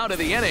final out of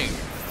the inning.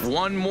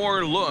 One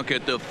more look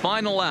at the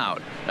final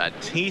out. A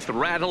teeth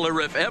rattler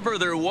if ever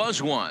there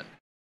was one.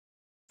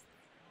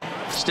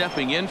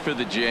 Stepping in for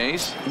the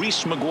Jays,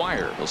 Reese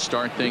McGuire will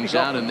start things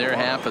out in their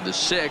half of the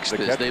sixth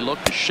as they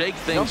look to shake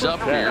things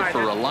up here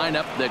for a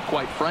lineup that,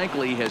 quite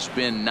frankly, has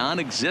been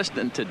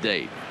non-existent to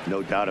date.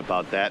 No doubt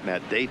about that,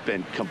 Matt. They've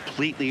been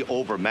completely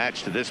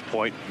overmatched to this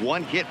point.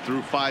 One hit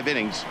through 5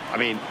 innings. I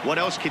mean, what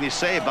else can you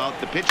say about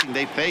the pitching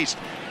they faced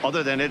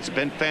other than it's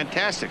been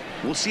fantastic?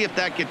 We'll see if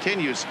that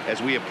continues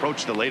as we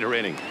approach the later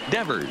inning.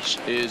 Devers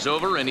is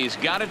over, and he's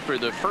got it for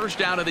the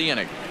first out of the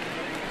inning.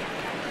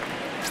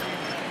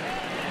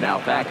 Now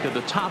back to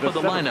the top of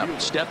the lineup.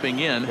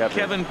 Stepping in,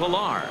 Kevin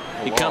Pillar.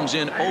 He comes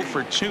in 0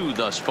 for 2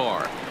 thus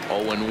far.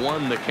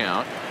 0-1 the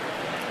count.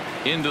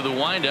 Into the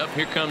windup.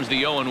 Here comes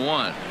the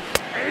 0-1.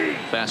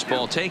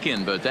 Fastball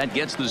taken, but that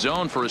gets the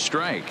zone for a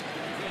strike.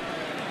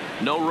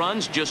 No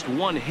runs, just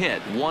 1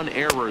 hit, 1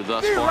 error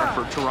thus far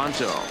for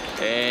Toronto.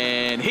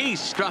 And he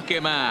struck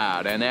him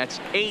out, and that's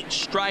 8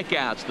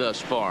 strikeouts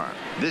thus far.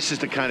 This is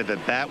the kind of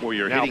at bat where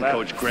your hitting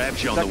coach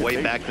grabs you on the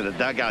way back to the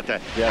dugout to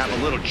have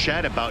a little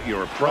chat about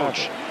your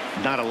approach.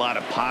 Not a lot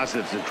of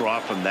positives to draw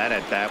from that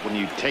at bat when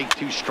you take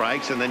 2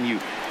 strikes and then you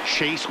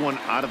chase one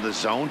out of the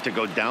zone to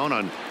go down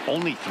on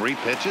only 3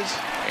 pitches.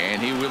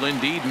 And he will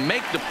indeed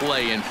make the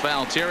play in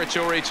foul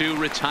territory to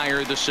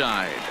retire the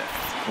side.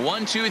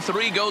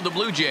 1-2-3 go the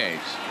Blue Jays.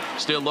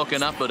 Still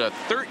looking up at a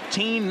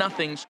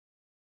 13-0.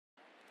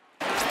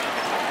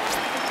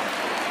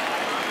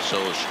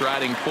 So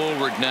striding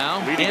forward now,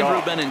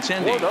 Andrew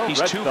Benintendi.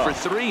 He's 2 for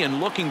 3 and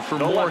looking for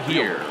more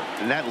here.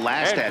 And that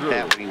last at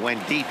bat when he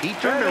went deep, he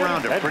turned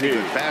around a pretty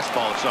good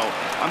fastball. So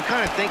I'm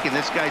kind of thinking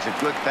this guy's a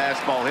good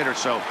fastball hitter.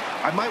 So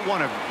I might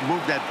want to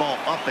move that ball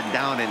up and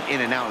down and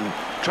in and out and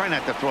try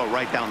not to throw it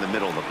right down the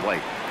middle of the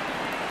plate.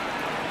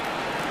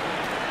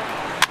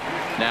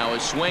 Now a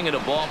swing at a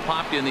ball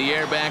popped in the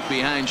air back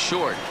behind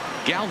short.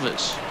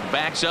 Galvis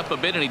backs up a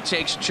bit and he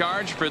takes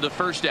charge for the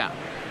first out.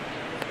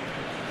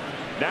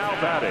 Now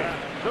batting,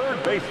 third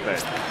baseman,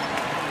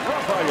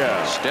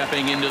 Raphael.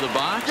 Stepping into the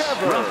box,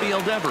 Raphael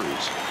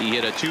Devers. He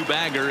hit a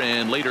 2-bagger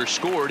and later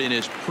scored in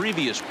his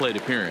previous plate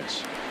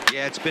appearance.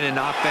 Yeah, it's been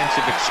an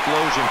offensive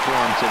explosion for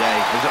him today.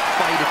 There's a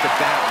fight at the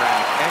bat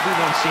rack.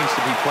 Everyone seems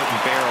to be putting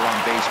barrel on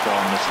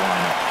baseball in this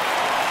lineup.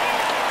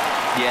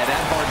 Yeah,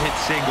 that hard hit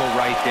single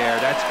right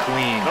there. That's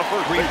clean.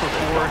 3 for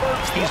 4.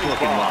 He's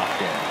looking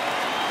locked in.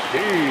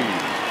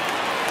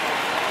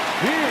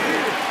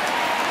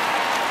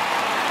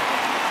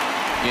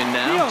 In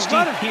now,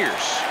 Steve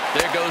Pearce.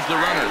 There goes the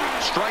runner.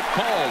 Strike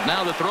called.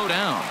 Now the throw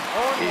down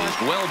is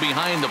well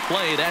behind the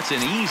play. That's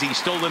an easy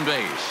stolen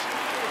base.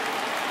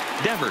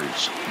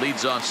 Devers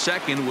leads off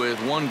second with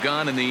 1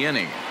 gone in the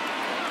inning.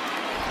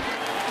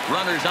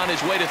 Runner's on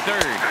his way to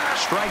third.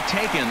 Strike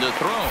taken. The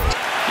throw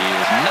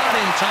is not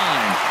in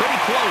time. Pretty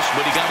close,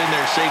 but he got in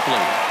there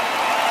safely.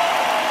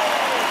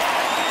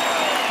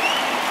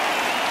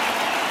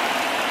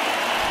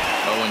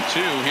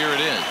 0-2. Here it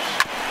is.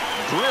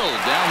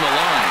 Drilled down the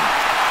line.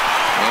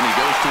 And he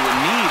goes to a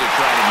knee to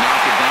try to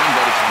knock it down,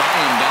 but it's by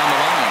him down the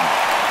line.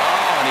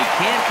 Oh, and he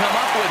can't come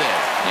up with it.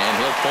 And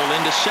he'll pull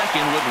into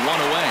second with 1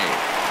 away.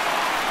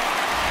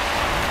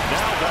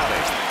 Now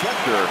batting,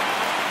 catcher.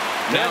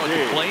 Now at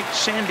the plate,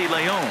 Sandy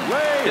Leon.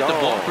 Hit the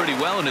ball pretty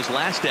well in his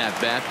last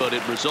at-bat, but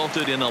it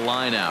resulted in a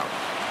line out.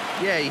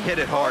 Yeah, he hit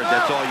it hard.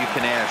 That's all you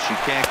can ask.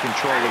 You can't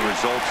control the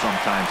result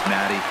sometimes,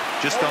 Matty.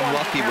 Just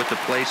unlucky with the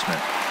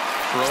placement.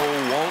 Throw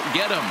won't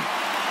get him.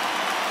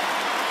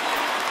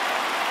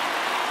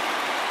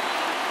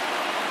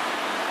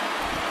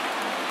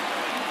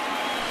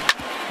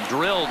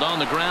 Drilled on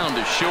the ground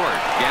to short.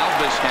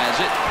 Galvis has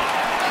it.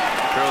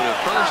 Throw to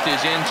first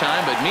is in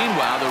time, but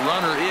meanwhile the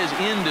runner is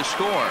in to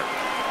score.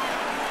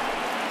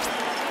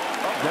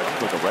 Next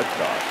for the Red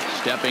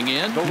Sox. Stepping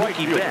in,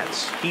 Mookie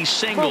Betts. He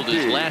singled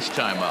his last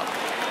time up.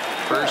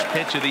 First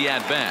pitch of the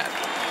at-bat.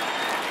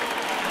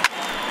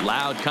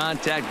 Loud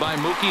contact by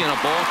Mookie and a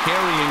ball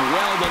carrying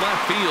well to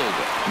left field.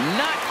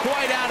 Not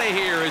quite out of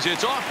here as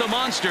it's off the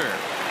monster.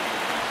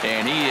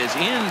 And he is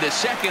into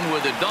second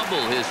with a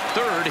double, his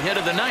 3rd hit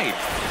of the night.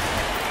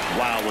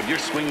 Wow, when you're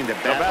swinging the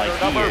bat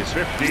like he is,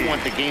 15. You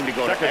want the game to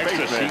go to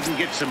extra so you can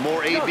get some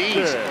more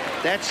ABs.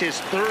 That's his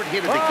 3rd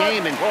hit of the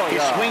game, and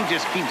his swing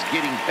just keeps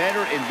getting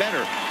better and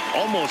better.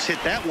 Almost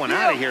hit that one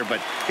out of here,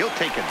 but he'll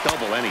take a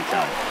double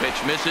anytime. Pitch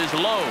misses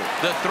low.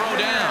 The throw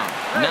down.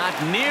 Not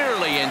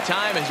nearly in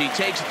time as he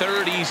takes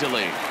 3rd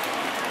easily.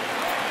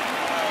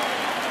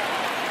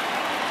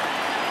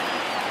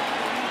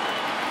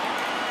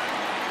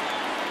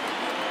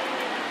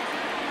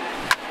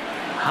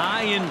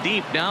 High and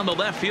deep down the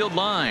left field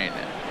line.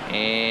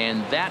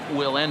 And that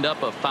will end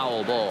up a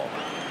foul ball.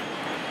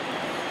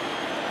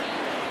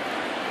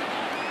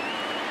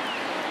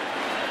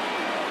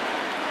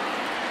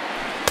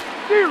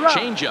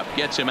 Changeup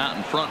gets him out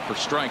in front for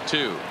strike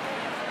 2.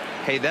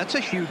 Hey, that's a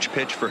huge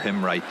pitch for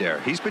him right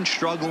there. He's been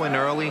struggling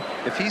early.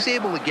 If he's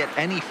able to get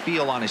any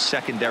feel on his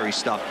secondary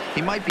stuff,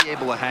 he might be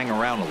able to hang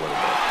around a little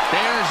bit.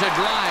 There's a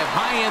drive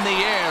high in the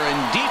air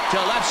and deep to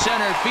left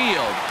center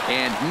field.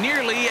 And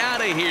nearly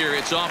out of here.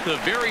 It's off the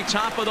very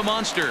top of the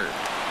monster.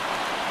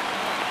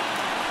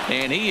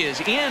 And he is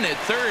in at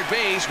third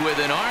base with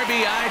an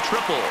RBI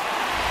triple.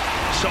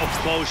 So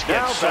close,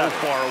 yet so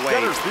far away.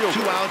 2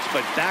 outs,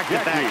 but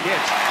back-to-back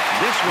hits.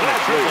 This one a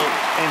triple,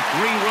 and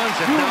 3 runs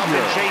have now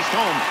been chased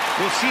home.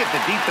 We'll see if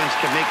the defense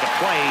can make a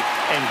play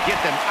and get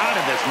them out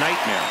of this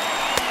nightmare.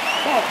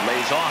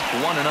 Lays off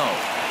 1-0.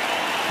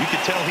 You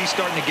can tell he's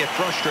starting to get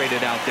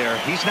frustrated out there.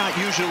 He's not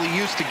usually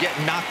used to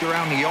getting knocked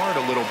around the yard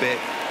a little bit,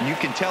 and you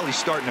can tell he's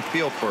starting to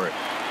feel for it.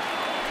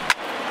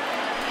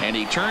 And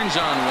he turns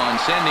on one,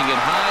 sending it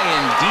high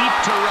and deep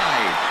to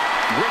right.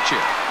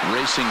 Richard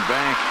racing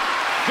back.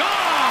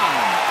 Gone!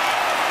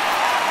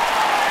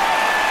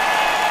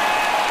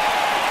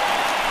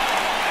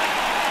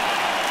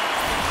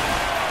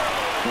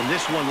 When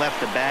this one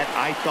left the bat,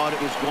 I thought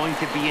it was going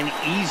to be an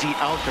easy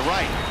out to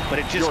right, but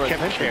it just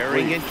kept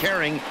carrying and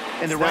carrying,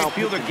 and the right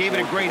fielder gave it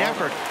a great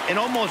effort and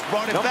almost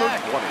brought it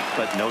back,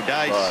 but no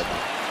dice.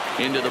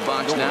 Into the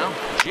box now,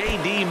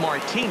 J.D.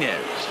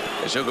 Martinez,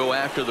 as he'll go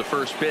after the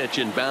first pitch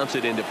and bounce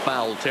it into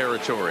foul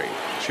territory.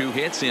 2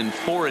 hits in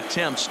 4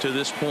 attempts to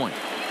this point.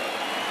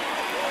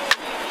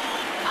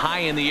 High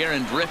in the air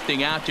and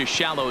drifting out to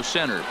shallow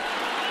center.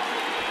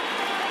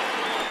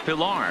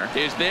 Pilar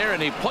is there,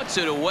 and he puts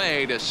it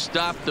away to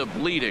stop the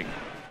bleeding.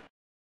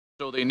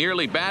 So they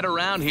nearly bat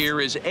around here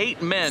as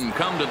 8 men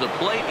come to the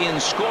plate in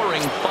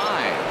scoring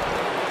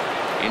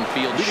 5.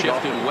 Infield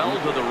shifted well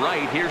to the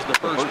right. Here's the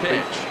first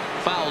pitch.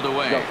 Fouled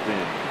away.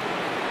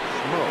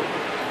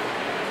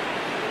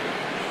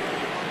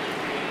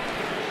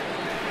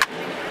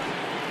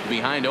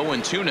 Behind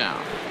 0-2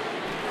 now.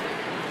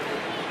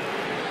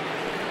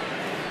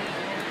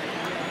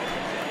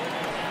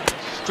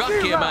 Struck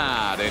him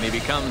out, and he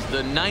becomes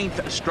the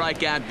 9th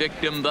strikeout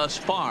victim thus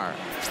far.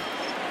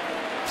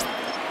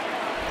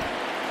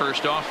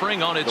 First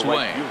offering on its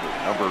way.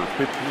 Number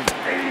 15.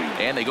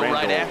 And they go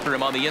right after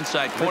him on the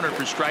inside corner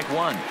for strike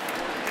 1.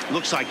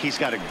 Looks like he's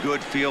got a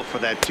good feel for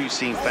that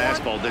 2-seam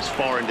fastball this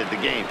far into the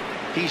game.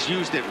 He's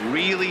used it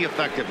really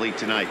effectively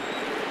tonight.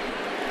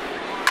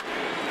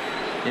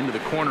 Into the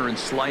corner and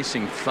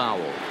slicing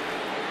foul.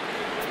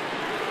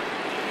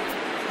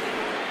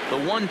 The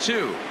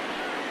 1-2.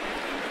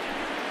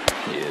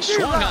 Is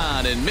swung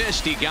on and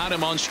missed. He got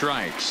him on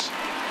strikes.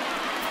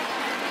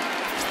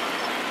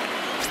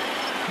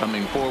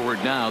 Coming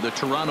forward now, the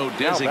Toronto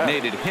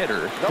designated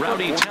hitter,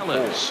 Rowdy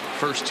Tellez.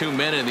 First 2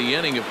 men in the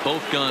inning have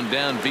both gone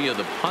down via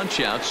the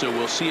punch-out, so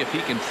we'll see if he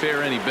can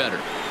fare any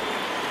better.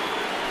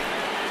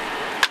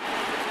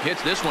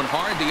 Hits this one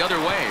hard the other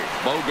way.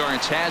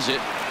 Bogarts has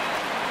it.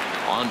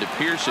 On to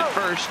Pierce at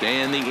first,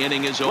 and the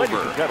inning is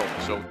over.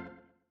 So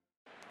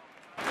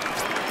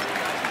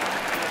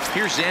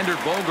here's Xander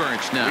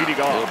Bogarts now.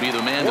 He'll be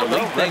the man to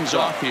lead things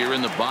off here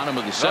in the bottom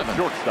of the 7th.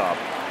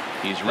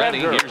 He's ready.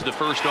 Here's the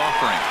first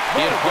offering.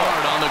 Hit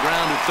hard on the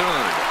ground at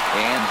third.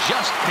 And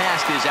just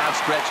past his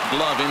outstretched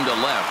glove into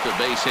left, the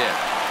base hit.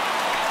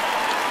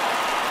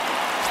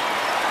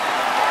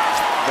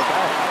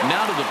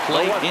 Now to the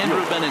plate,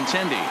 Andrew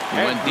Benintendi.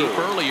 He went deep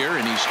earlier,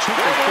 and he's 2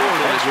 for 4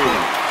 to this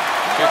point.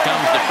 Here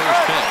comes the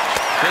first pitch.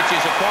 Pitch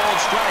is a called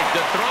strike.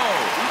 The throw.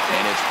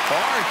 And it's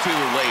far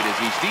too late as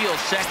he steals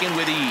second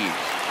with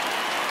ease.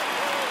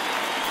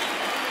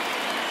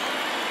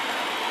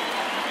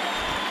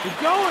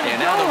 And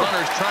now the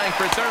runner's trying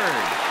for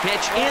third.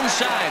 Pitch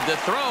inside. The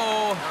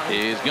throw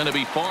is going to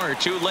be far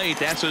too late.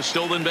 That's a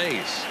stolen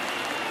base.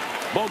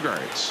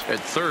 Bogarts at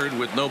third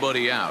with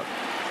nobody out.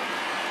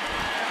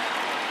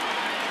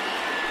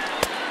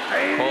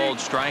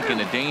 Called strike in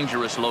a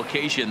dangerous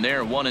location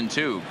there.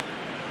 1-2.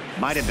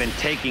 Might have been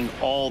taking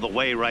all the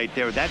way right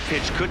there. That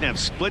pitch couldn't have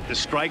split the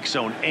strike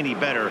zone any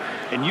better,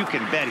 and you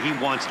can bet he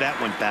wants that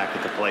one back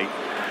at the plate.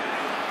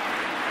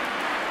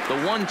 The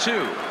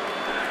 1-2.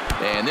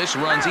 And this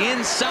runs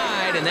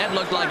inside, and that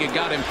looked like it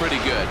got him pretty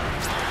good.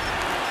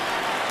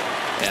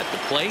 At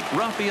the plate,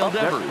 Rafael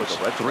Devers,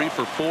 3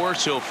 for 4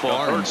 so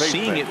far, and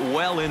seeing it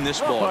well in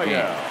this ball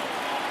game.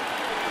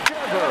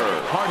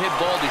 Hard hit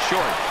ball to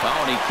short. Oh,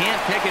 and he can't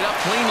pick it up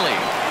cleanly.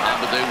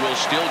 But they will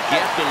still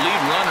get the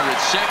lead runner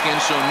at second,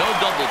 so no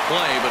double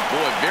play. But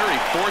boy, very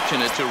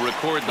fortunate to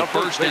record the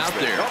first out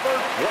there.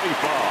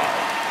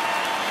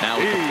 Now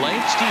at the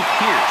plate, Steve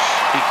Pierce.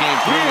 He came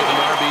through with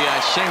an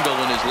RBI single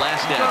in his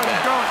last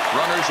at-bat.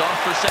 Runners off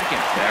for second.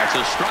 That's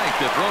a strike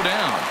to throw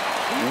down.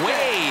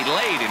 Way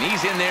late, and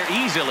he's in there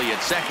easily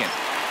at second.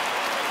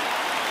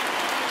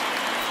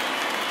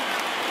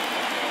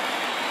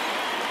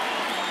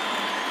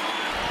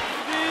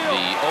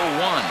 The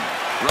 0-1.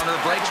 Runner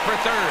breaks for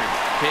third.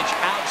 Pitch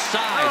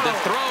outside. The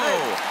throw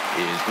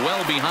is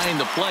well behind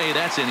the play.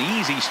 That's an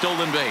easy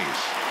stolen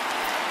base.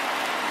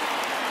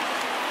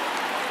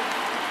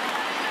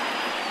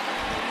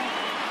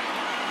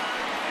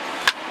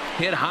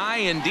 Hit high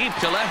and deep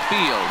to left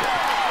field.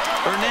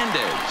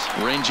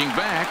 Hernandez ranging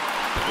back.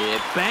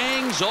 It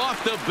bangs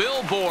off the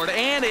billboard,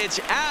 and it's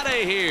out of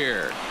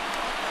here.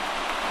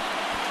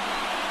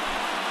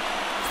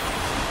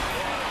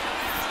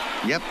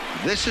 Yep,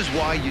 this is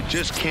why you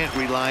just can't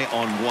rely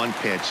on one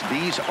pitch.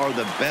 These are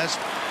the best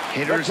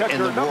hitters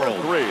in the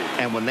world.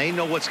 And when they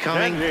know what's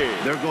coming,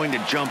 they're going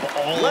to jump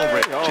all over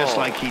it, just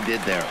like he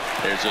did there.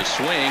 There's a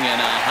swing and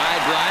a high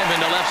drive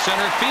into left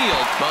center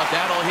field, but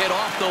that'll hit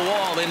off the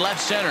wall in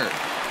left center.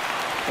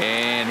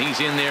 And he's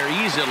in there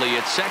easily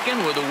at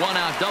second with a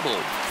one-out double.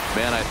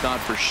 Man, I thought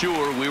for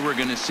sure we were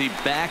going to see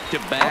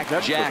back-to-back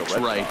jacks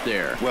right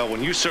there. Well,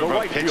 when you serve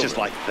up pitches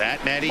like that,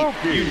 Matty,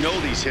 you know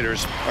these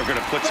hitters are going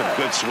to put some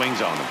good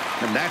swings on them.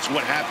 And that's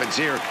what happens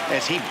here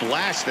as he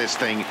blasts this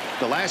thing.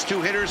 The last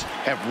two hitters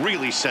have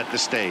really set the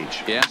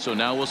stage. Yeah, so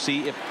now we'll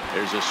see if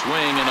there's a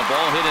swing and a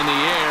ball hit in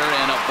the air,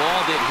 and a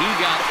ball that he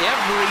got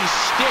every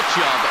stitch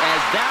of,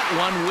 as that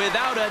one,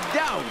 without a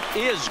doubt,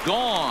 is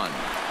gone.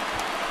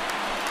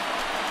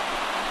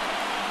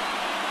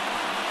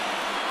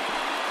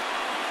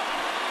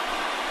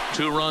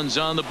 Two runs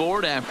on the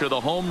board after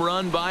the home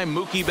run by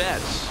Mookie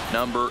Betts.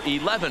 Number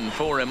 11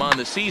 for him on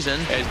the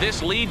season as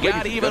this lead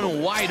got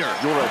even wider.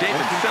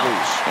 David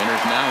Phelps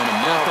enters now in a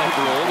mop-up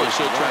role as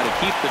he'll try to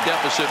keep the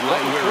deficit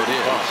right where it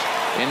is.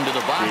 Into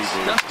the box,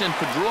 Dustin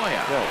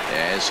Pedroia,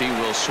 as he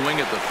will swing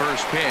at the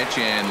first pitch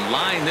and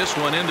line this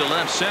one into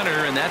left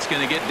center, and that's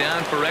going to get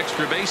down for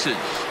extra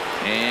bases.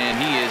 And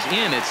he is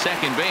in at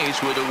second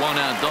base with a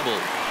one-out double.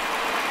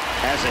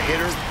 As a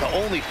hitter, the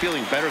only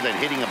feeling better than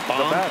hitting a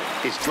bomb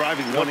is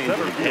driving one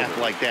into the death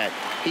like that.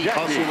 He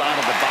hustled out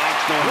of the box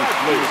knowing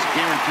he was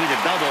guaranteed a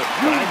double,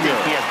 but I think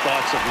he had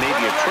thoughts of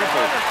maybe a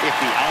triple if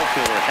the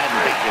outfielder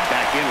hadn't baked it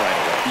back in right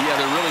away. Yeah,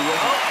 there really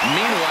wasn't.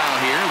 Meanwhile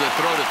here, the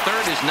throw to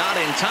third is not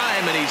in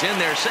time, and he's in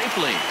there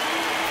safely.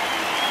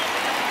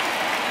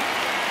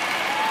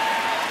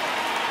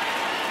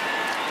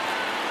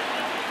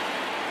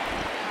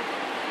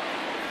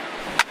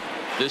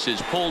 This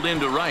is pulled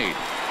into right.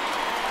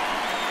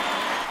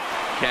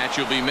 Catch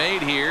will be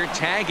made here.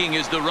 Tagging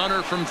is the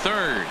runner from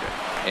third.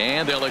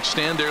 And they'll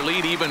extend their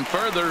lead even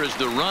further as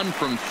the run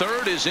from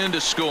third is in to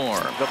score.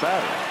 The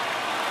batter,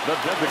 the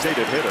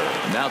designated hitter.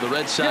 Now the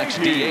Red Sox DH,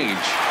 J.D.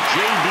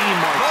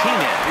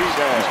 Martinez. He's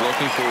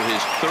looking for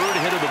his third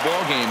hit of the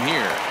ball game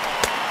here.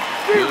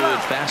 Good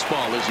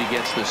fastball as he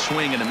gets the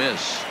swing and a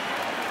miss.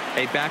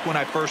 Hey, back when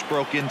I first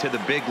broke into the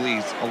big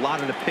leagues, a lot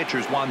of the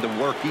pitchers wanted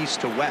to work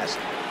east to west.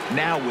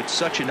 Now with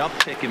such an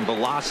uptick in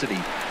velocity,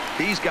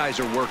 these guys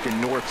are working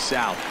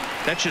north-south.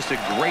 That's just a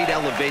great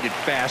elevated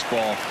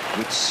fastball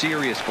with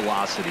serious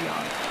velocity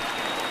on it.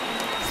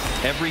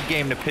 Every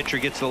game the pitcher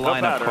gets the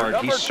lineup card,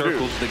 he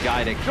circles the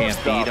guy that can't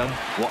beat him.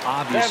 Well,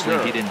 obviously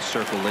he didn't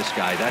circle this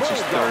guy. That's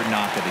his third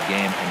knock of the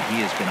game, and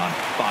he has been on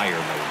fire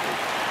lately.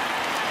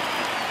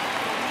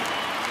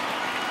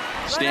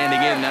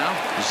 Standing in now,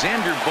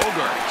 Xander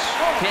Bogaerts.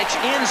 Pitch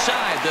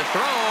inside the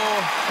throw,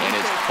 and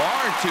it's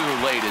far too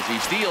late as he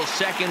steals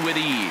second with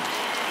ease.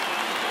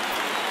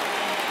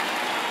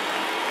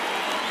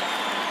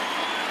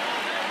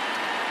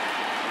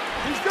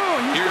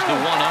 Here's the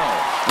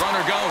 1-0.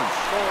 Runner goes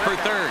for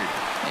third.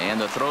 And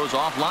the throw's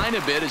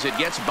offline a bit as it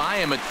gets by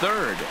him at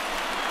third.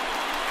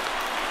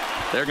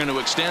 They're going to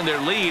extend their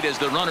lead as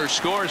the runner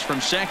scores from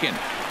second.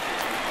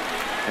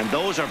 And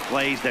those are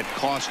plays that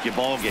cost you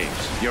ball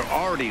games. You're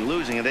already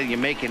losing, and then you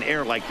make an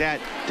error like that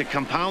to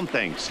compound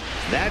things.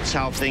 That's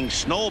how things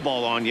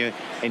snowball on you,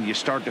 and you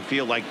start to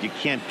feel like you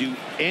can't do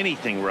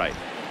anything right.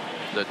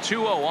 The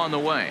 2-0 on the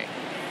way.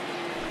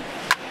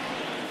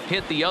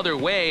 Hit the other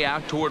way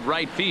out toward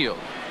right field.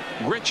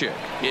 Grichuk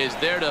is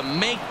there to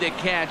make the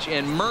catch,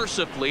 and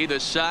mercifully the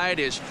side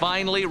is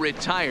finally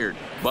retired.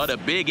 But a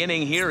big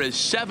inning here as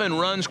 7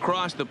 runs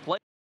cross the plate.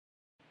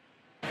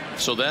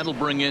 So that'll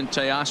bring in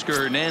Teoscar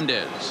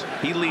Hernandez.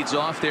 He leads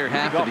off their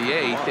half of the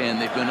 8th,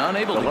 and they've been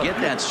unable to get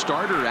that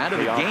starter out of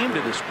the game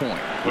to this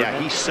point.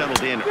 Yeah, he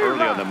settled in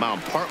early on the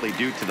mound, partly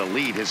due to the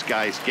lead his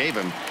guys gave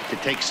him to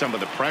take some of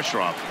the pressure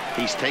off.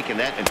 He's taken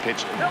that and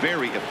pitched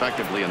very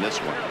effectively in this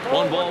one.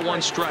 1 ball,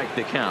 1 strike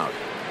the count.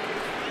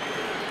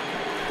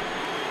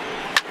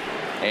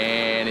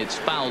 And it's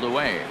fouled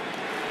away.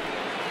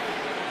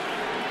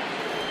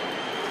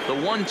 The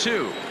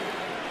 1-2.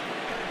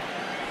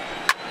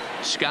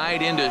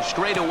 Skied into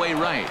straightaway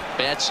right.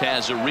 Betts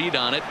has a read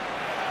on it.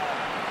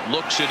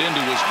 Looks it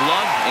into his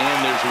glove,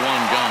 and there's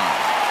one gone.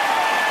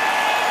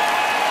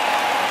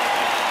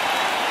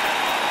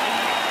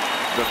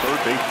 The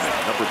third baseman,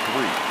 number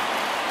 3,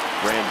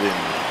 Brandon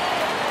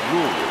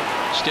Drury.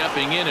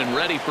 Stepping in and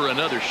ready for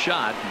another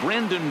shot,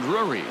 Brandon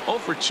Drury. 0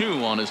 for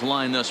 2 on his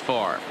line thus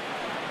far.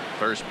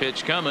 First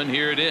pitch coming.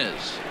 Here it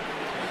is.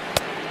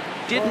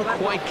 Didn't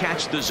quite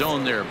catch the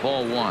zone there.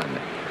 Ball 1.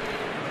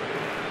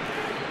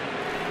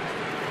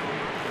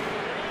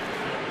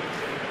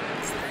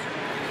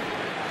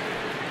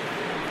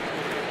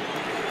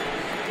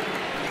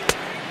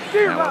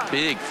 Now a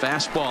big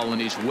fastball,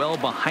 and he's well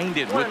behind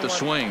it with the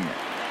swing.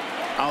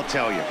 I'll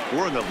tell you,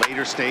 we're in the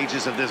later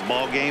stages of this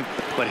ball game,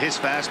 but his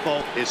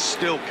fastball is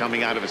still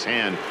coming out of his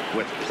hand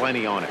with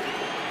plenty on it.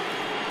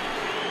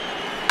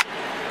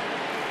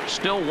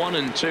 Still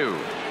 1-2.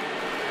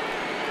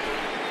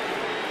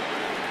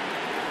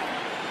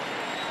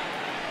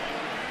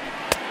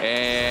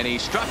 And he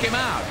struck him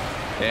out.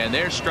 And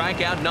there's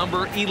strikeout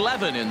number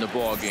 11 in the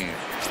ball game.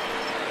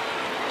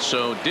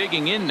 So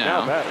digging in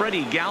now,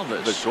 Freddie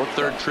Galvis.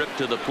 Third trip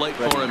to the plate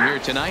for him here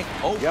tonight.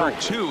 0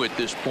 for 2 at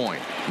this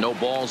point. No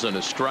balls and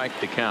a strike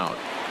to count.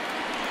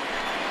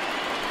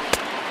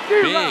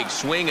 Big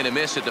swing and a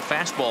miss at the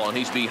fastball, and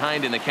he's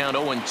behind in the count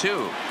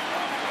 0-2.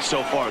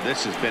 So far,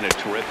 this has been a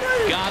terrific.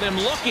 Got him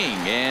looking,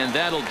 and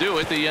that'll do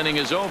it. The inning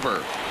is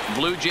over.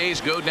 Blue Jays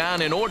go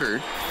down in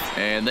order,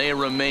 and they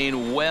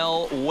remain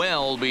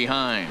well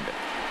behind.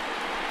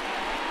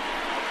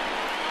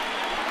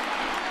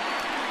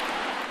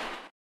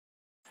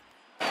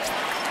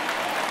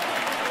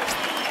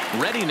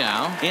 Ready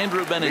now,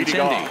 Andrew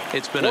Benintendi.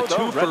 It's been a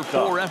 2 for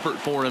 4 effort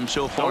for him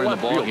so far in the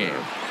ballgame.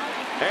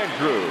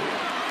 Andrew.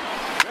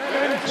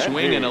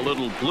 Swing and a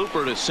little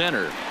blooper to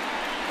center.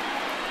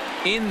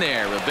 In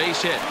there, a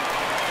base hit.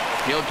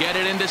 He'll get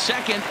it into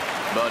second,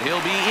 but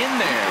he'll be in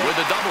there with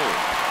a double.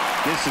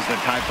 This is the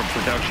type of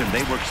production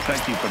they were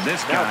expecting from this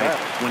guy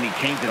when he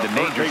came to the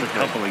majors a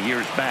couple of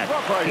years back.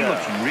 He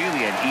looks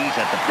really at ease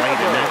at the plate,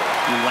 and that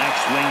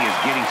relaxed swing is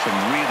getting some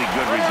really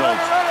good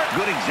results.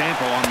 Good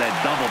example on that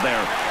double there.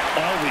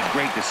 Always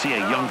great to see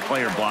a young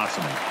player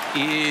blossoming.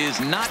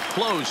 Is not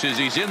close as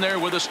he's in there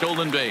with a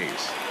stolen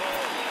base.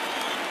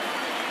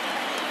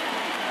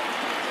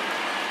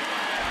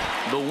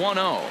 The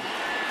 1-0.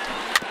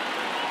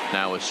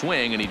 Now a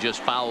swing, and he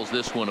just fouls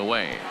this one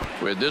away.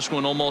 With this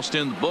one almost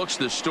in the books,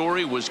 the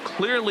story was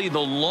clearly the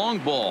long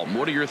ball.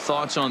 What are your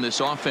thoughts on this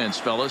offense,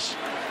 fellas?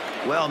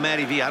 Well,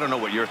 Matty V, I don't know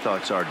what your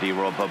thoughts are,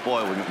 D-Roll, but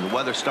boy, when the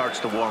weather starts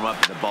to warm up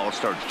and the ball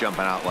starts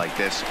jumping out like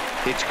this,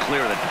 it's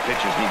clear that the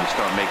pitchers need to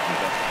start making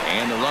it.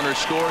 And the runner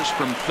scores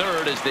from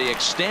third as they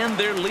extend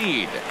their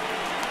lead.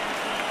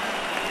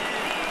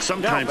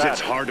 Sometimes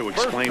it's hard to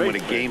explain when a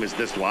game is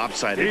this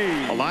lopsided.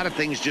 A lot of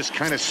things just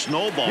kind of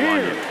snowball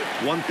on you.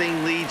 One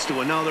thing leads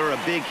to another, a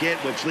big hit,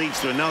 which leads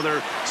to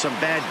another, some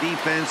bad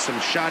defense, some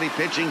shoddy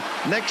pitching.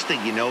 Next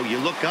thing you know, you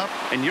look up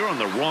and you're on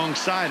the wrong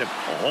side of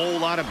a whole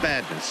lot of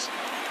badness.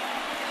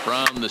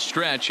 From the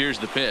stretch, here's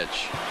the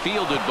pitch.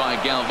 Fielded by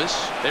Galvis.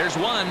 There's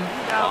one.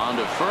 On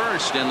to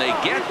first, and they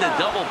get the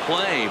double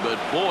play, but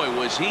boy,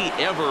 was he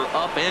ever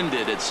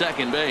upended at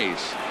second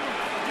base.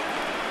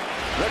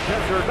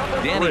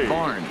 Danny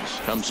Barnes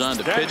comes on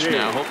to pitch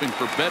now, hoping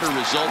for better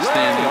results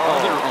than the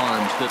other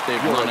arms that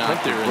they've run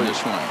out there in this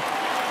one.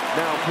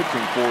 Now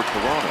pitching for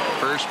Toronto.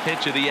 First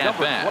pitch of the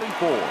at-bat.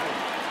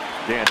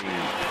 Danny.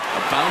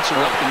 A bouncer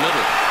up the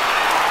middle.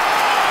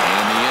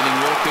 And the inning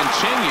will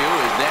continue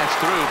as that's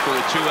through for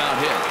a 2-out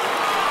hit.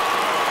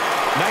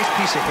 Nice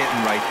piece of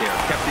hitting right there.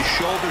 Kept his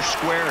shoulders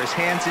square, his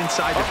hands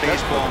inside the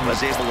baseball, and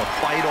was able to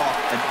fight off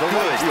a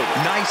good,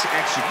 nice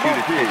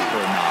executed pitch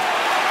for a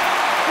knock.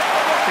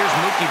 Here's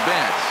Mookie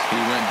Betts. He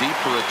went deep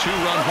for a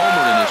 2-run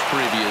homer in his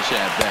previous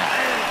at-bat.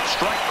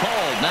 Strike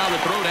called. Now the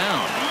throw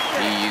down.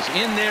 He's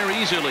in there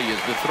easily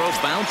as the throw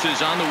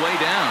bounces on the way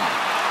down.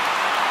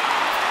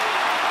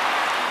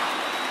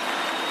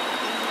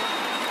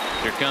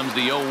 Here comes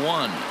the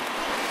 0-1.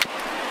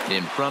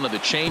 In front of the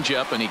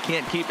changeup, and he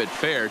can't keep it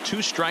fair.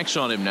 2 strikes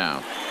on him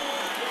now.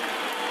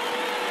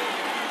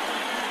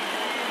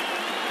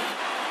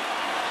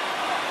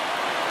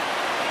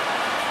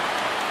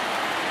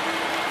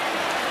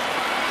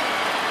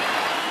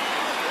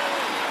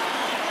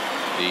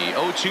 The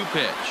 0-2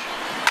 pitch.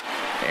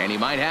 And he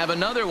might have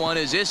another one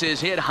as this is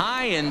hit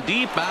high and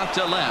deep out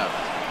to left.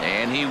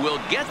 And he will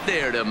get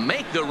there to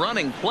make the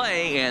running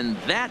play, and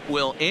that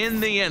will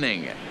end the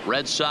inning.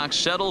 Red Sox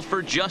settle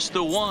for just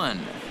the 1.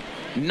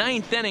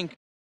 9th inning.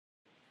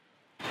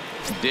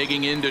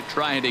 Digging in to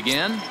try it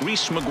again,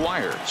 Reese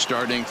McGuire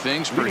starting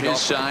things for his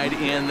side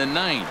in the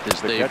 9th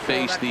as they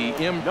face the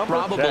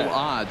improbable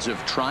odds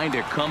of trying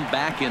to come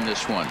back in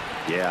this one.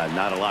 Yeah,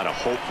 not a lot of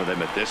hope for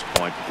them at this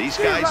point. But these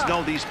guys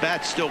know these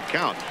bats still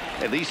count,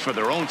 at least for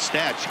their own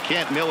stats. You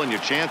can't mill in your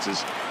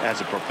chances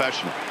as a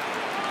professional.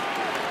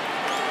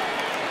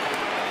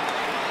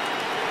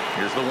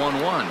 Here's the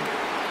 1-1.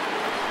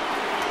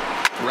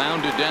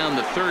 Rounded down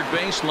the third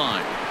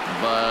baseline,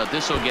 but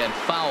this will get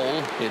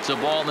foul. It's a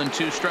ball and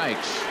 2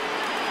 strikes.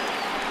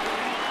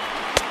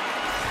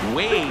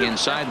 Way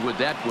inside with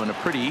that one. A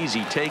pretty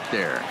easy take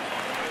there.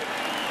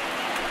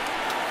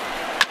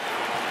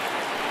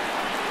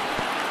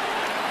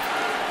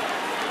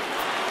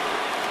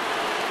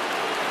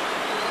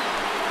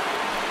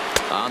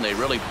 They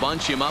really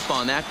bunch him up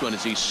on that one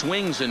as he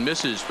swings and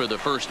misses for the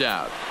first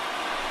out.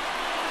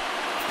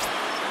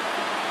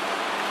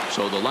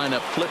 So the lineup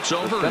flips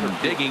over,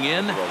 and digging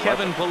in,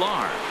 Kevin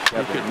Pillar.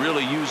 He could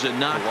really use a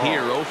knock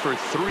here. 0 for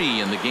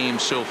 3 in the game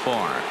so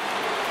far.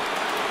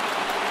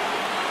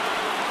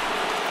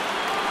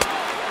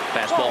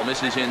 Fastball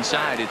misses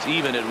inside. It's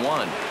even at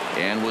 1.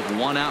 And with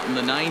 1 out in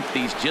the 9th,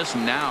 he's just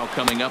now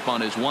coming up on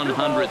his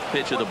 100th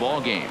pitch of the ball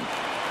game.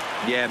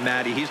 Yeah,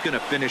 Matty, he's going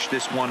to finish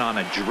this one on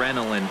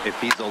adrenaline if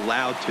he's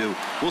allowed to.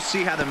 We'll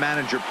see how the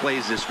manager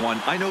plays this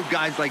one. I know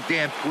guys like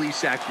Dan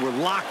Plesac were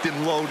locked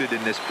and loaded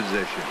in this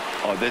position.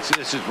 Oh, this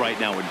is right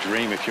now a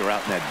dream if you're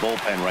out in that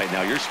bullpen right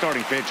now. Your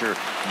starting pitcher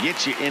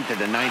gets you into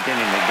the ninth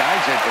inning. The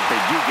guys that, if they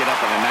do get up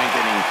in the ninth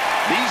inning,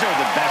 these are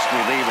the best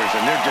relievers,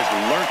 and they're just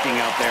lurking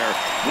out there.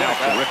 What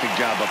a terrific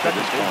job up at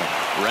this point.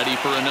 Ready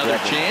for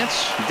another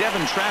chance?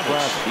 Devin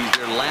Travis. He's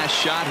their last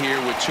shot here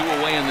with 2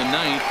 away in the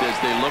ninth as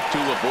they look to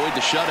avoid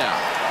the shutout.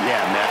 Yeah,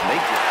 Matt.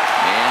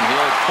 And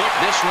he'll put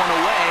this one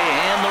away,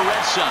 and the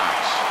Red Sox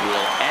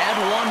will add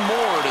one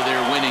more to their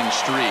winning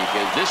streak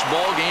as this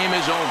ball game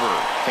is over.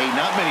 Hey,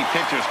 not many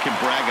pitchers can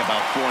brag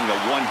about throwing a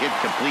one-hit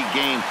complete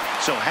game,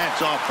 so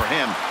hats off for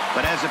him.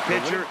 But as a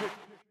pitcher...